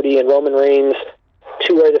emotional equity in Roman Reigns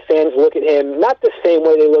to where the fans look at him, not the same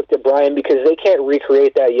way they looked at Bryan, because they can't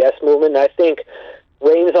recreate that yes movement. And I think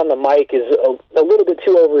Reigns on the mic is a little bit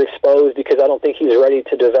too overexposed because I don't think he's ready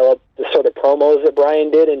to develop the sort of promos that Bryan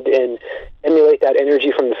did and emulate that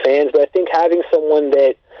energy from the fans. But I think having someone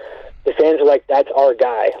that the fans are like, that's our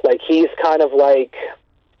guy. Like, he's kind of like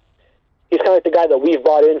the guy that we've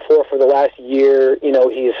bought in for the last year.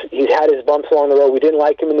 He's had his bumps along the road. We didn't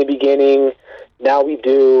like him in the beginning. Now we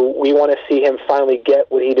do. We want to see him finally get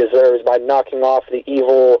what he deserves by knocking off the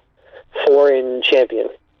evil foreign champion.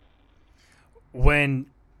 When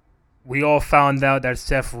we all found out that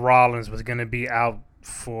Seth Rollins was going to be out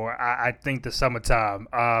for, I think, the summertime,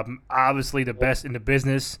 obviously the best in the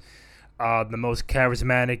business, the most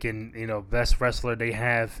charismatic and best wrestler they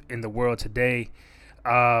have in the world today.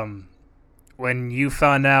 When you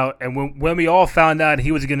found out, and when we all found out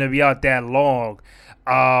he was going to be out that long,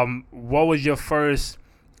 what was your first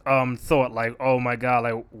thought? Like, oh my God,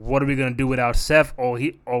 like, what are we going to do without Seth? Or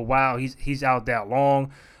wow, he's out that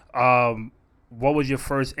long. What was your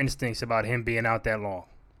first instincts about him being out that long?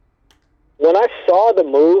 When I saw the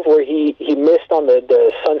move where he missed on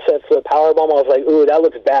the sunset flip powerbomb, I was like, ooh, that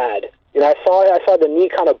looks bad. I saw the knee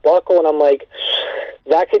kind of buckle, and I'm like,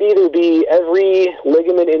 that could either be every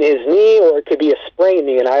ligament in his knee or it could be a sprained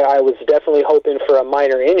knee, and I was definitely hoping for a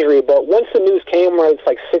minor injury. But once the news came where it's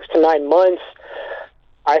like 6 to 9 months,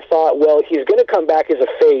 I thought, well, he's going to come back as a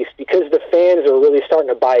face because the fans are really starting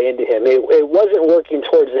to buy into him. It wasn't working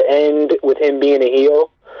towards the end with him being a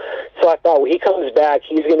heel. So I thought when he comes back,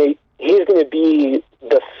 he's going to be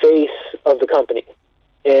the face of the company.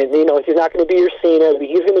 And, he's not going to be your Cena, but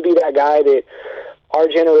he's going to be that guy that our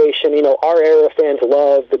generation, our era fans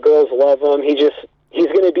love. The girls love him. He's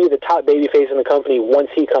going to be the top babyface in the company once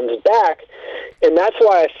he comes back. And that's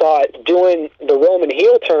why I thought doing the Roman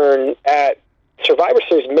heel turn at Survivor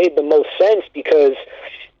Series made the most sense because,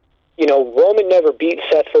 Roman never beat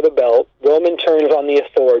Seth for the belt. Roman turns on the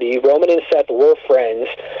Authority. Roman and Seth were friends.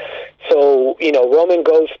 So, Roman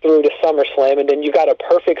goes through to SummerSlam, and then you got a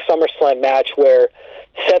perfect SummerSlam match where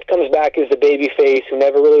Seth comes back as the babyface who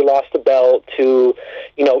never really lost the belt to,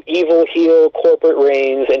 evil heel corporate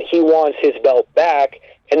Reigns, and he wants his belt back.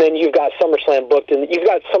 And then you've got SummerSlam booked, and you've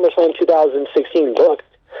got SummerSlam 2016 booked.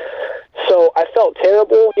 So I felt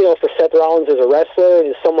terrible, for Seth Rollins as a wrestler and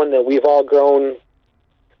as someone that we've all grown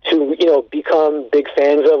to, become big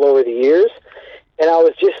fans of over the years. And I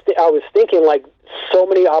was thinking, like, so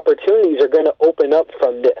many opportunities are going to open up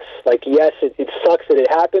from this. Like, yes, it sucks that it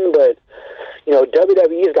happened, but,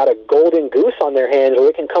 WWE's got a golden goose on their hands where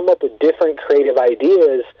they can come up with different creative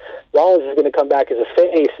ideas. Rollins is going to come back as a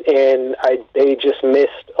face, and they just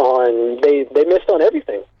missed on, they missed on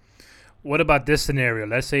everything. What about this scenario?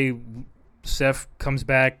 Let's say Seth comes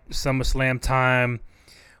back SummerSlam time.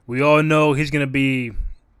 We all know he's going to be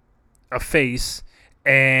a face,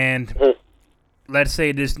 and let's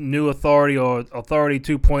say this new Authority or Authority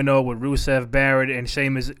 2.0 with Rusev, Barrett, and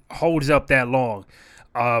Sheamus holds up that long,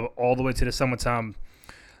 all the way to the summertime.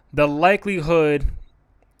 The likelihood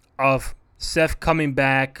of Seth coming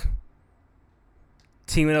back,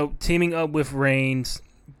 teaming up with Reigns,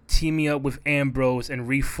 teaming up with Ambrose, and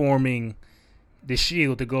reforming the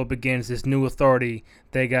Shield to go up against this new Authority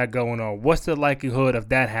they got going on. What's the likelihood of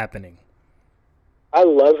that happening? I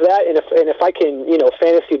love that, and if I can,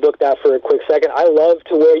 fantasy book that for a quick second, I love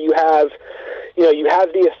to where you have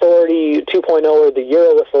the Authority 2.0 or the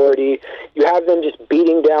Euro Authority. You have them just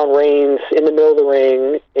beating down Reigns in the middle of the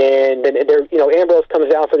ring, and then Ambrose comes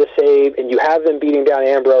down for the save, and you have them beating down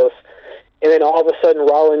Ambrose, and then all of a sudden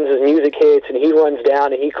Rollins' music hits, and he runs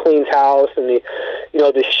down and he cleans house, and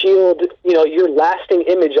the Shield, your lasting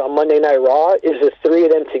image on Monday Night Raw is the three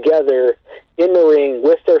of them together in the ring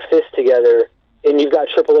with their fists together. And you've got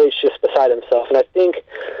Triple H just beside himself, and I think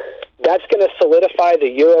that's going to solidify the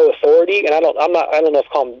Euro Authority. And I don't know if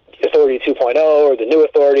call them Authority 2.0 or the New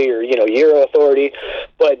Authority or Euro Authority,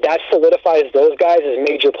 but that solidifies those guys as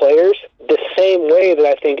major players. The same way that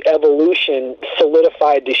I think Evolution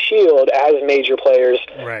solidified the Shield as major players.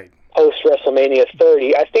 Right. Post WrestleMania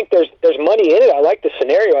 30. I think there's money in it. I like the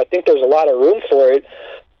scenario. I think there's a lot of room for it.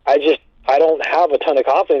 I don't have a ton of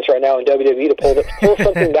confidence right now in WWE to pull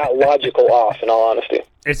something that logical off, in all honesty.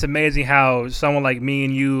 It's amazing how someone like me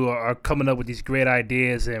and you are coming up with these great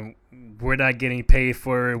ideas, and we're not getting paid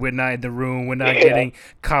for it. We're not in the room. We're not getting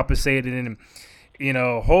compensated. And,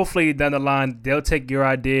 hopefully down the line, they'll take your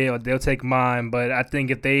idea or they'll take mine. But I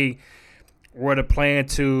think if they were to plan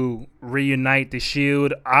to reunite the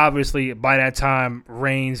Shield, obviously by that time,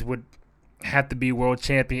 Reigns would have to be world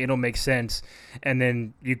champion. It'll make sense, and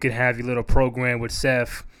then you could have your little program with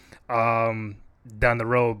Seth down the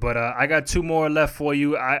road. But I got two more left for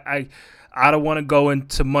you. I don't want to go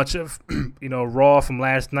into much of Raw from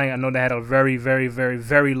last night. I know they had a very, very, very,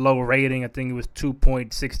 very low rating. I think it was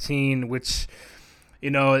 2.16, which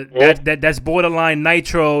that's borderline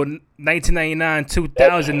Nitro 1999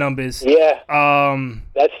 2000 numbers. Yeah.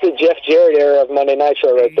 That's the Jeff Jarrett era of Monday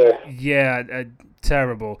Nitro right there. Yeah.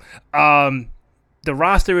 Terrible. The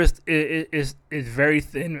roster is very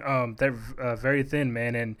thin. They're very thin,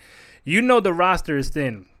 man. And the roster is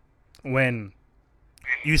thin when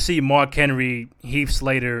you see Mark Henry, Heath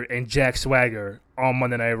Slater, and Jack Swagger on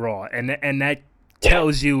Monday Night Raw, and that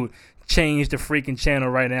tells you change the freaking channel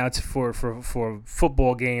right now for a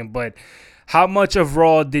football game. But how much of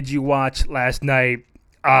Raw did you watch last night?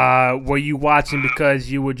 Were you watching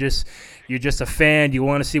because you're just a fan? You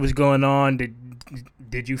want to see what's going on?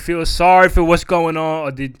 Did you feel sorry for what's going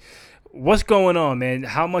on, or what's going on, man?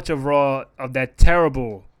 How much of Raw, of that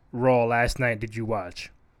terrible Raw last night, did you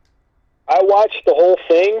watch? I watched the whole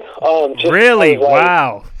thing. Really?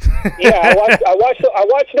 Wow. Yeah, I watched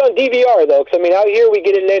it on DVR though, because out here we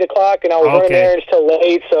get in at 8 o'clock, and I was running errands till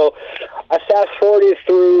late, so I fast forwarded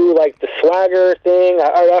through like the Swagger thing.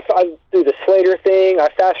 I through the Slater thing. I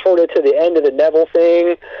fast forwarded to the end of the Neville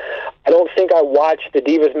thing. I don't think I watched the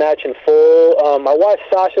Divas match in full. I watched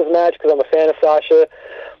Sasha's match because I'm a fan of Sasha.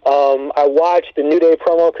 I watched the New Day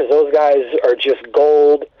promo because those guys are just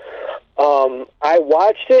gold. I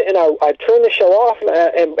watched it, and I turned the show off,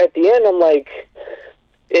 and at the end I'm like,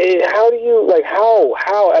 how do you, like, how?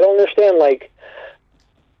 I don't understand, like,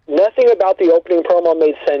 nothing about the opening promo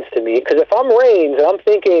made sense to me, because if I'm Reigns, and I'm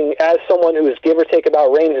thinking as someone who's give or take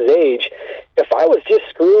about Reigns' age, if I was just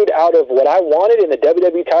screwed out of what I wanted in the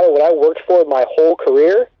WWE title, what I worked for my whole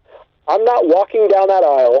career, I'm not walking down that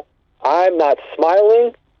aisle, I'm not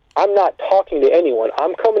smiling, I'm not talking to anyone.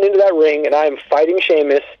 I'm coming into that ring, and I'm fighting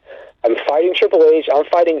Sheamus, I'm fighting Triple H, I'm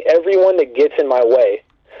fighting everyone that gets in my way.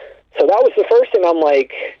 So that was the first thing. I'm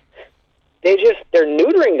like, they're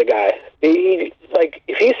neutering the guy.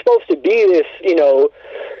 If he's supposed to be this,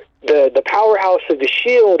 the powerhouse of the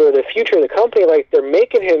Shield or the future of the company, like they're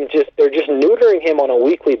making him they're just neutering him on a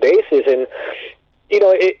weekly basis. And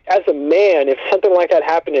as a man, if something like that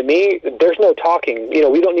happened to me, there's no talking.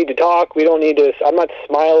 We don't need to talk. We don't need to. I'm not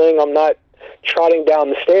smiling. I'm not trotting down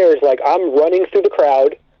the stairs. Like, I'm running through the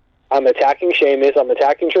crowd. I'm attacking Sheamus. I'm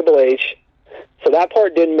attacking Triple H. So that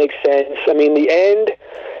part didn't make sense. I mean, the end.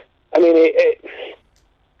 I mean,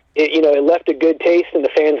 it left a good taste in the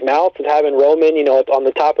fans' mouths of having Roman, on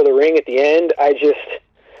the top of the ring at the end. I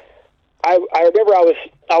remember I was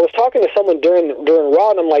talking to someone during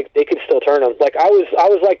Raw, and I'm like, they could still turn him. Like, I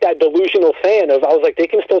was like that delusional fan of, I was like, they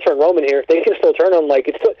can still turn Roman here. If they can still turn him, like,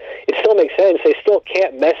 it still makes sense. They still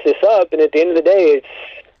can't mess this up. And at the end of the day, it's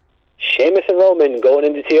Sheamus and Roman going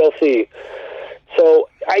into TLC. So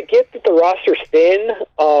I get that the roster's thin.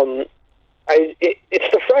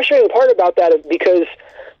 It's the frustrating part about that, because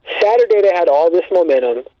Saturday they had all this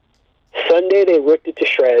momentum. Sunday they ripped it to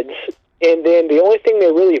shreds. And then the only thing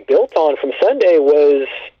they really built on from Sunday was,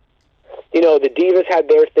 the Divas had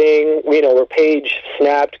their thing, where Paige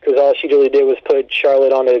snapped because all she really did was put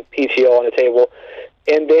Charlotte on a PTO on a table.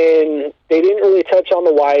 And then they didn't really touch on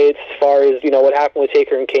the Wyatts as far as, what happened with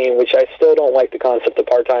Taker and Kane, which I still don't like the concept of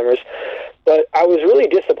part-timers. But I was really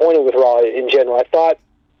disappointed with Raw in general. I thought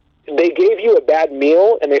they gave you a bad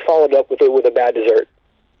meal, and they followed up with it with a bad dessert.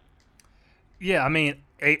 Yeah, I mean,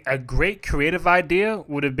 a great creative idea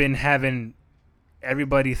would have been having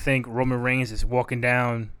everybody think Roman Reigns is walking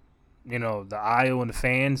down, the aisle and the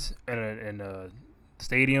fans in the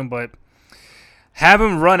stadium, but have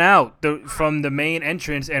him run out from the main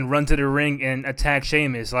entrance and run to the ring and attack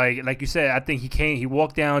Sheamus. Like you said, I think he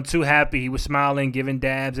walked down too happy. He was smiling, giving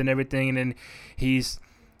dabs and everything, and then he's,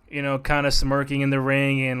 kind of smirking in the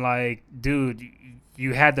ring and like, dude,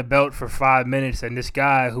 you had the belt for 5 minutes, and this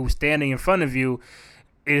guy who's standing in front of you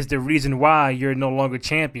is the reason why you're no longer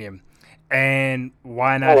champion. And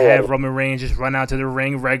why not have Roman Reigns just run out to the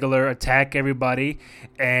ring regular, attack everybody,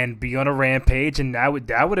 and be on a rampage? And that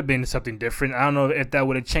would have been something different. I don't know if that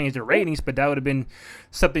would have changed the ratings, but that would have been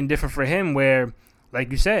something different for him where,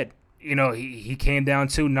 like you said, he came down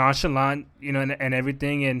too nonchalant, and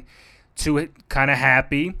everything, and too kind of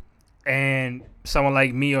happy. And someone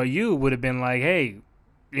like me or you would have been like, hey,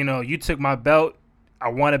 you took my belt. I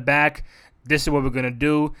want it back. This is what we're going to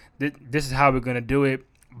do. This is how we're going to do it.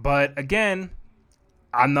 But again,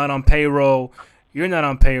 I'm not on payroll. You're not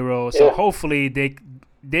on payroll. So hopefully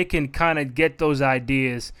they can kind of get those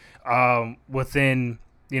ideas within,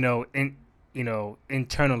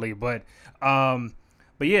 internally. But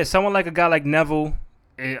yeah, someone like a guy like Neville,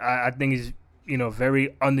 I think is,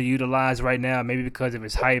 very underutilized right now, maybe because of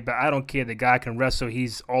his height, but I don't care. The guy can wrestle.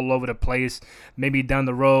 He's all over the place. Maybe down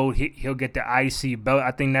the road, he'll get the IC belt.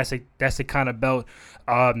 I think that's the kind of belt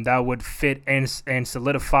that would fit and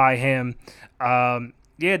solidify him. The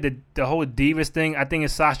whole Divas thing, I think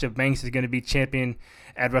Sasha Banks is going to be champion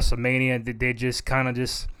at WrestleMania. They're just kind of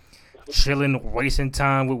just chilling, wasting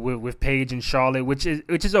time with Paige and Charlotte, which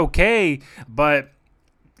is okay, but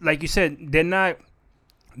like you said, they're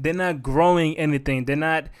not growing anything. They're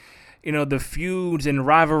not, the feuds and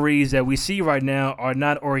rivalries that we see right now are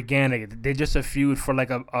not organic. They're just a feud for like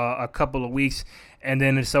a couple of weeks, and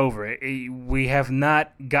then it's over. We have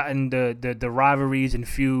not gotten the rivalries and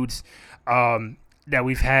feuds that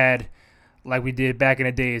we've had like we did back in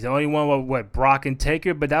the days. The only one was Brock and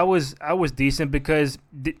Taker, but that was decent because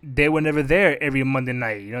they were never there every Monday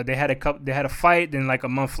night. They had a fight, then like a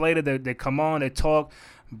month later they come on, they talk.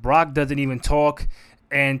 Brock doesn't even talk.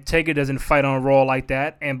 And Taker doesn't fight on Raw like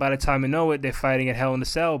that. And by the time you know it, they're fighting at Hell in a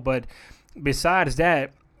Cell. But besides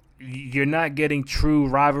that, you're not getting true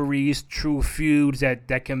rivalries, true feuds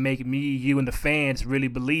that can make me, you, and the fans really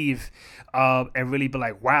believe and really be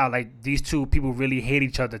like, wow, like these two people really hate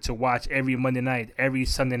each other to watch every Monday night, every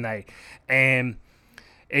Sunday night. And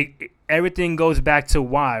everything goes back to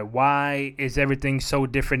why. Why is everything so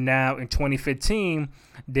different now in 2015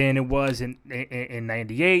 than it was in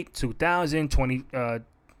 98, 2000,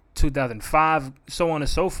 2005, so on and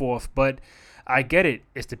so forth? But I get it.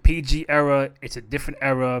 It's the PG era. It's a different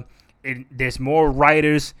era. There's more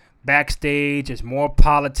writers backstage. There's more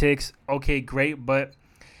politics. Okay, great. But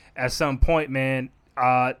at some point, man,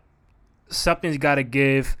 something's got to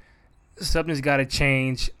give. Something's got to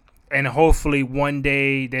change. And hopefully one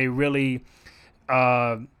day they really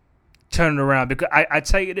turn it around. Because I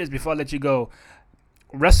tell you this before I let you go.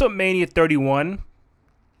 WrestleMania 31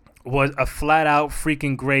 was a flat-out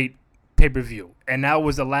freaking great pay-per-view. And that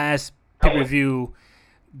was the last pay-per-view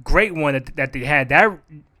great one that they had. That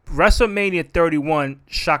WrestleMania 31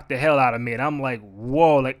 shocked the hell out of me, and I'm like,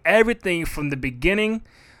 whoa! Like everything from the beginning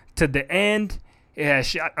to the end, it has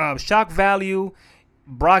shock value.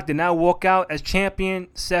 Brock did not walk out as champion.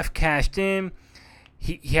 Seth cashed in.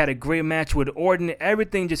 He had a great match with Orton.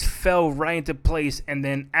 Everything just fell right into place. And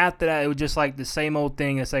then after that, it was just like the same old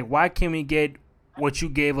thing. It's like, why can't we get what you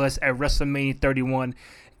gave us at WrestleMania 31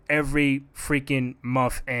 every freaking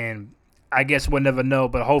month? And I guess we'll never know,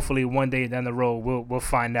 but hopefully one day down the road we'll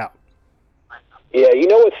find out. Yeah, you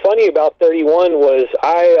know what's funny about 31 was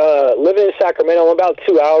I live in Sacramento. I'm about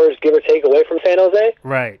 2 hours, give or take, away from San Jose.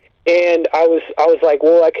 Right. And I was like,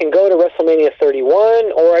 well, I can go to WrestleMania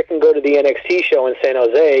 31 or I can go to the NXT show in San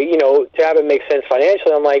Jose, you know, to have it make sense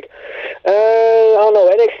financially. I'm like, I don't know,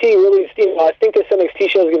 NXT really, you know, I think this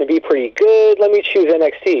NXT show is going to be pretty good. Let me choose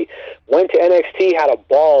NXT. Went to NXT, had a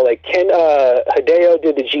ball. Like Hideo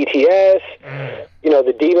did the GTS. You know,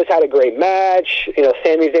 the Divas had a great match. You know,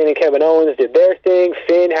 Sami Zayn and Kevin Owens did their thing.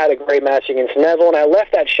 Finn had a great match against Neville. And I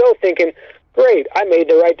left that show thinking, great, I made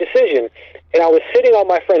the right decision. And I was sitting on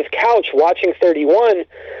my friend's couch watching 31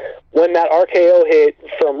 when that RKO hit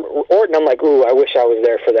from Orton. I'm like, ooh, I wish I was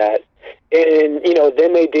there for that. And, you know,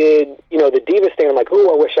 then they did, you know, the Divas thing. I'm like,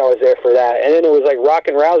 ooh, I wish I was there for that. And then it was like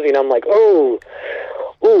Rock and Rousey, and I'm like, ooh,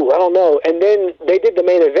 I don't know. And then they did the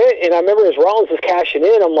main event, and I remember as Rollins was cashing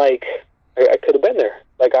in, I'm like, I could have been there.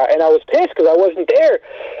 Like, and I was pissed because I wasn't there.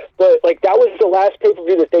 But, like, that was the last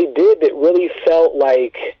pay-per-view that they did that really felt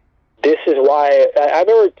like, this is why, I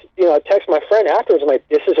remember, you know, I texted my friend afterwards, I'm like,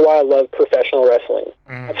 this is why I love professional wrestling.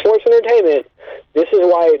 Sports entertainment, this is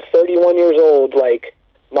why at 31 years old, like,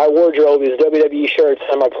 my wardrobe is WWE shirts.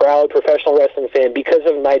 I'm a proud professional wrestling fan because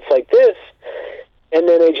of nights like this. And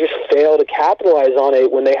then they just fail to capitalize on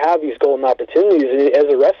it when they have these golden opportunities. And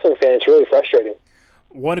as a wrestling fan, it's really frustrating.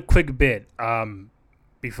 One quick bit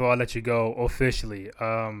before I let you go officially.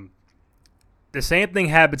 The same thing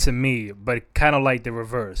happened to me, but kind of like the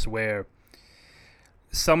reverse, where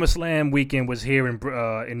SummerSlam weekend was here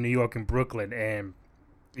in New York and Brooklyn, and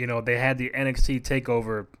you know they had the NXT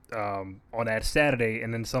takeover on that Saturday,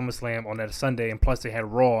 and then SummerSlam on that Sunday, and plus they had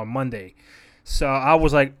Raw on Monday. So I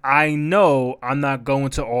was like, I know I'm not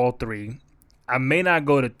going to all three. I may not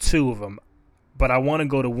go to two of them, but I want to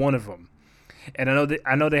go to one of them. And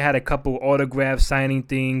I know they had a couple autograph signing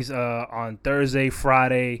things on Thursday,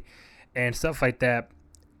 Friday, and stuff like that,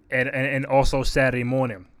 and also Saturday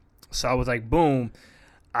morning. So I was like, boom,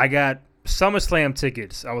 I got SummerSlam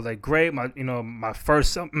tickets. I was like, great, my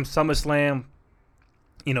first SummerSlam,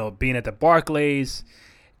 you know, being at the Barclays,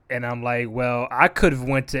 and I'm like, well, I could have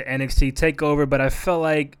went to NXT TakeOver, but I felt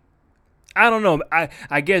like, I don't know,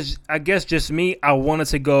 I guess just me, I wanted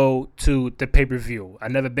to go to the pay-per-view. I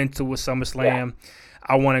never been to a SummerSlam. Yeah.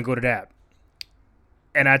 I want to go to that.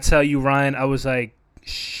 And I tell you, Ryan, I was like,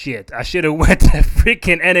 shit, I should have went to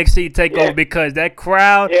freaking NXT TakeOver because that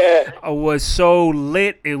crowd was so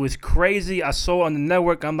lit. It was crazy. I saw on the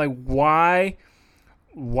network. I'm like, why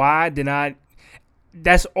did I?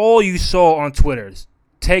 That's all you saw on Twitter.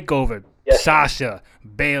 TakeOver, Sasha,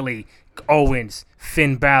 Bayley, Owens,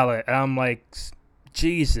 Finn Balor. And I'm like,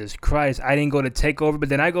 Jesus Christ, I didn't go to TakeOver. But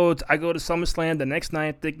then I go to SummerSlam the next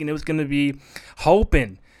night thinking it was going to be,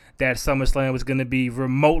 hoping that SummerSlam was going to be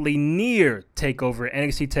remotely near TakeOver,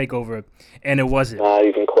 NXT TakeOver, and it wasn't. Not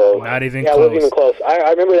even close. Not even close. Yeah, it wasn't even close.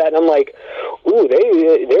 I remember that, and I'm like, ooh,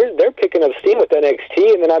 they're picking up steam with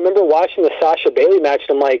NXT. And then I remember watching the Sasha Bayley match,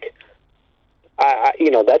 and I'm like,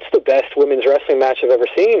 that's the best women's wrestling match I've ever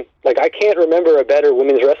seen. Like, I can't remember a better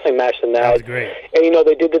women's wrestling match than that. That was great. And,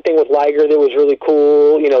 they did the thing with Liger that was really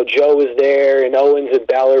cool. Joe was there, and Owens and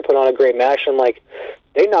Balor put on a great match. I'm like,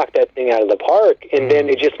 they knocked that thing out of the park, and then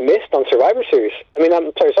it just missed on Survivor Series.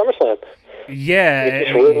 SummerSlam.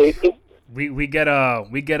 Yeah, we get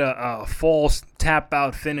a false tap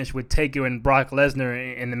out finish with Taker and Brock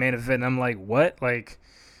Lesnar in the main event. And I'm like, what? Like,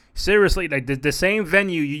 seriously, like the same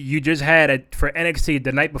venue you just had for NXT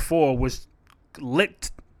the night before was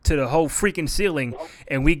lit to the whole freaking ceiling,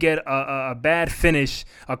 and we get a bad finish,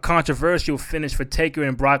 a controversial finish for Taker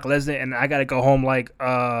and Brock Lesnar, and I gotta go home like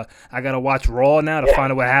I gotta watch Raw now to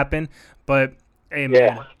find out what happened. But hey,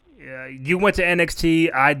 man, you went to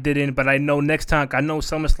NXT, I didn't, but I know next time, I know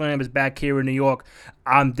SummerSlam is back here in New York.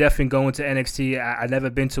 I'm definitely going to NXT. I've never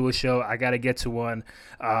been to a show. I gotta get to one.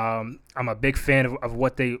 I'm a big fan of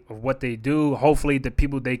what they do. Hopefully, the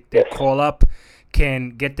people they call up can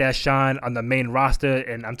get that shine on the main roster,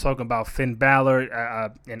 and I'm talking about Finn Balor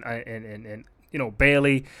and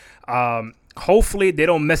Bayley. Hopefully they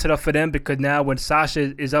don't mess it up for them, because now when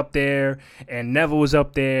Sasha is up there and Neville is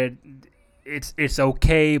up there, it's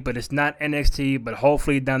okay, but it's not NXT. But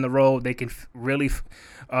hopefully down the road they can really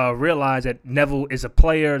realize that Neville is a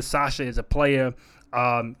player, Sasha is a player.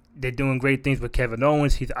 They're doing great things with Kevin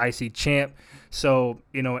Owens. He's the IC champ. So,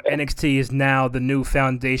 NXT is now the new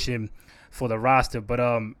foundation for the roster. But,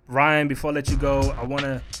 Ryan, before I let you go, I want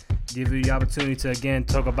to give you the opportunity to, again,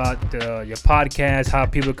 talk about your podcast, how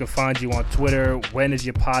people can find you on Twitter, when does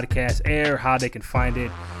your podcast air, how they can find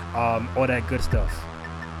it, all that good stuff.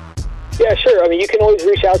 Yeah, sure. I mean, you can always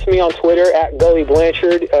reach out to me on Twitter at Gully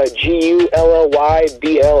Blanchard,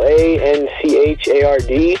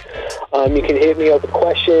 GULLYBLANCHARD. You can hit me up with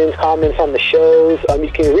questions, comments on the shows.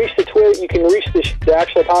 You can reach the Twitter. You can reach the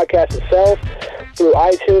actual podcast itself through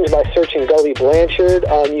iTunes by searching Gully Blanchard.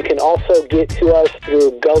 You can also get to us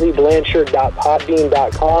through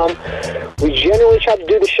gullyblanchard.podbean.com. We generally try to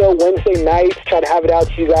do the show Wednesday nights, try to have it out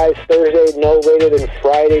to you guys Thursday, no later than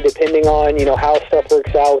Friday, depending on, how stuff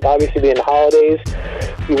works out, with obviously being the holidays.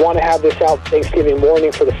 We want to have this out Thanksgiving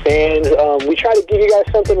morning for the fans. We try to give you guys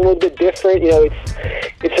something a little bit different.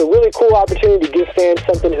 It's a really cool opportunity to give fans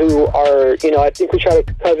something who are, I think we try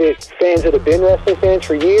to covet fans that have been wrestling fans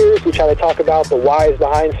for years. We try to talk about the whys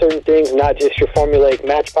behind certain things, not just your formulaic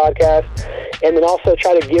match podcast. And then also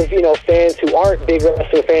try to give, fans who aren't big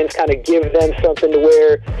wrestling fans, kind of give them something to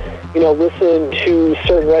where, listening to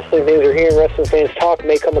certain wrestling things or hearing wrestling fans talk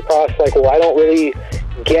may come across like, well, I don't really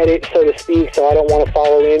get it, so to speak, so I don't want to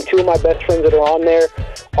follow in. Two of my best friends that are on there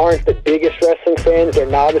aren't the biggest wrestling fans. They're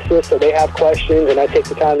novices, so they have questions, and I take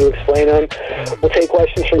the time to explain them. We'll take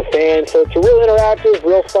questions from the fans. So it's a real interactive,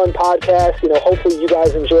 real fun podcast. Hopefully you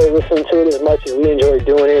guys enjoy listening to it as much as we enjoy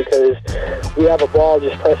doing it, because we have a ball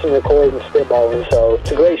just pressing record and spitballing. So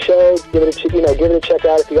it's a great show. Give it a check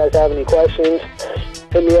out if you guys have any questions.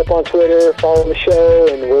 Hit me up on Twitter, follow the show,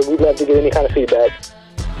 and we'd love to get any kind of feedback.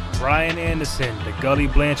 Ryan Anderson, the Gully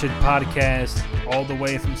Blanchard podcast, all the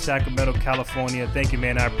way from Sacramento, California. Thank you,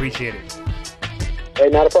 man. I appreciate it. Hey,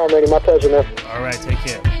 not a problem, Randy. My pleasure, man. All right, take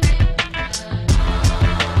care.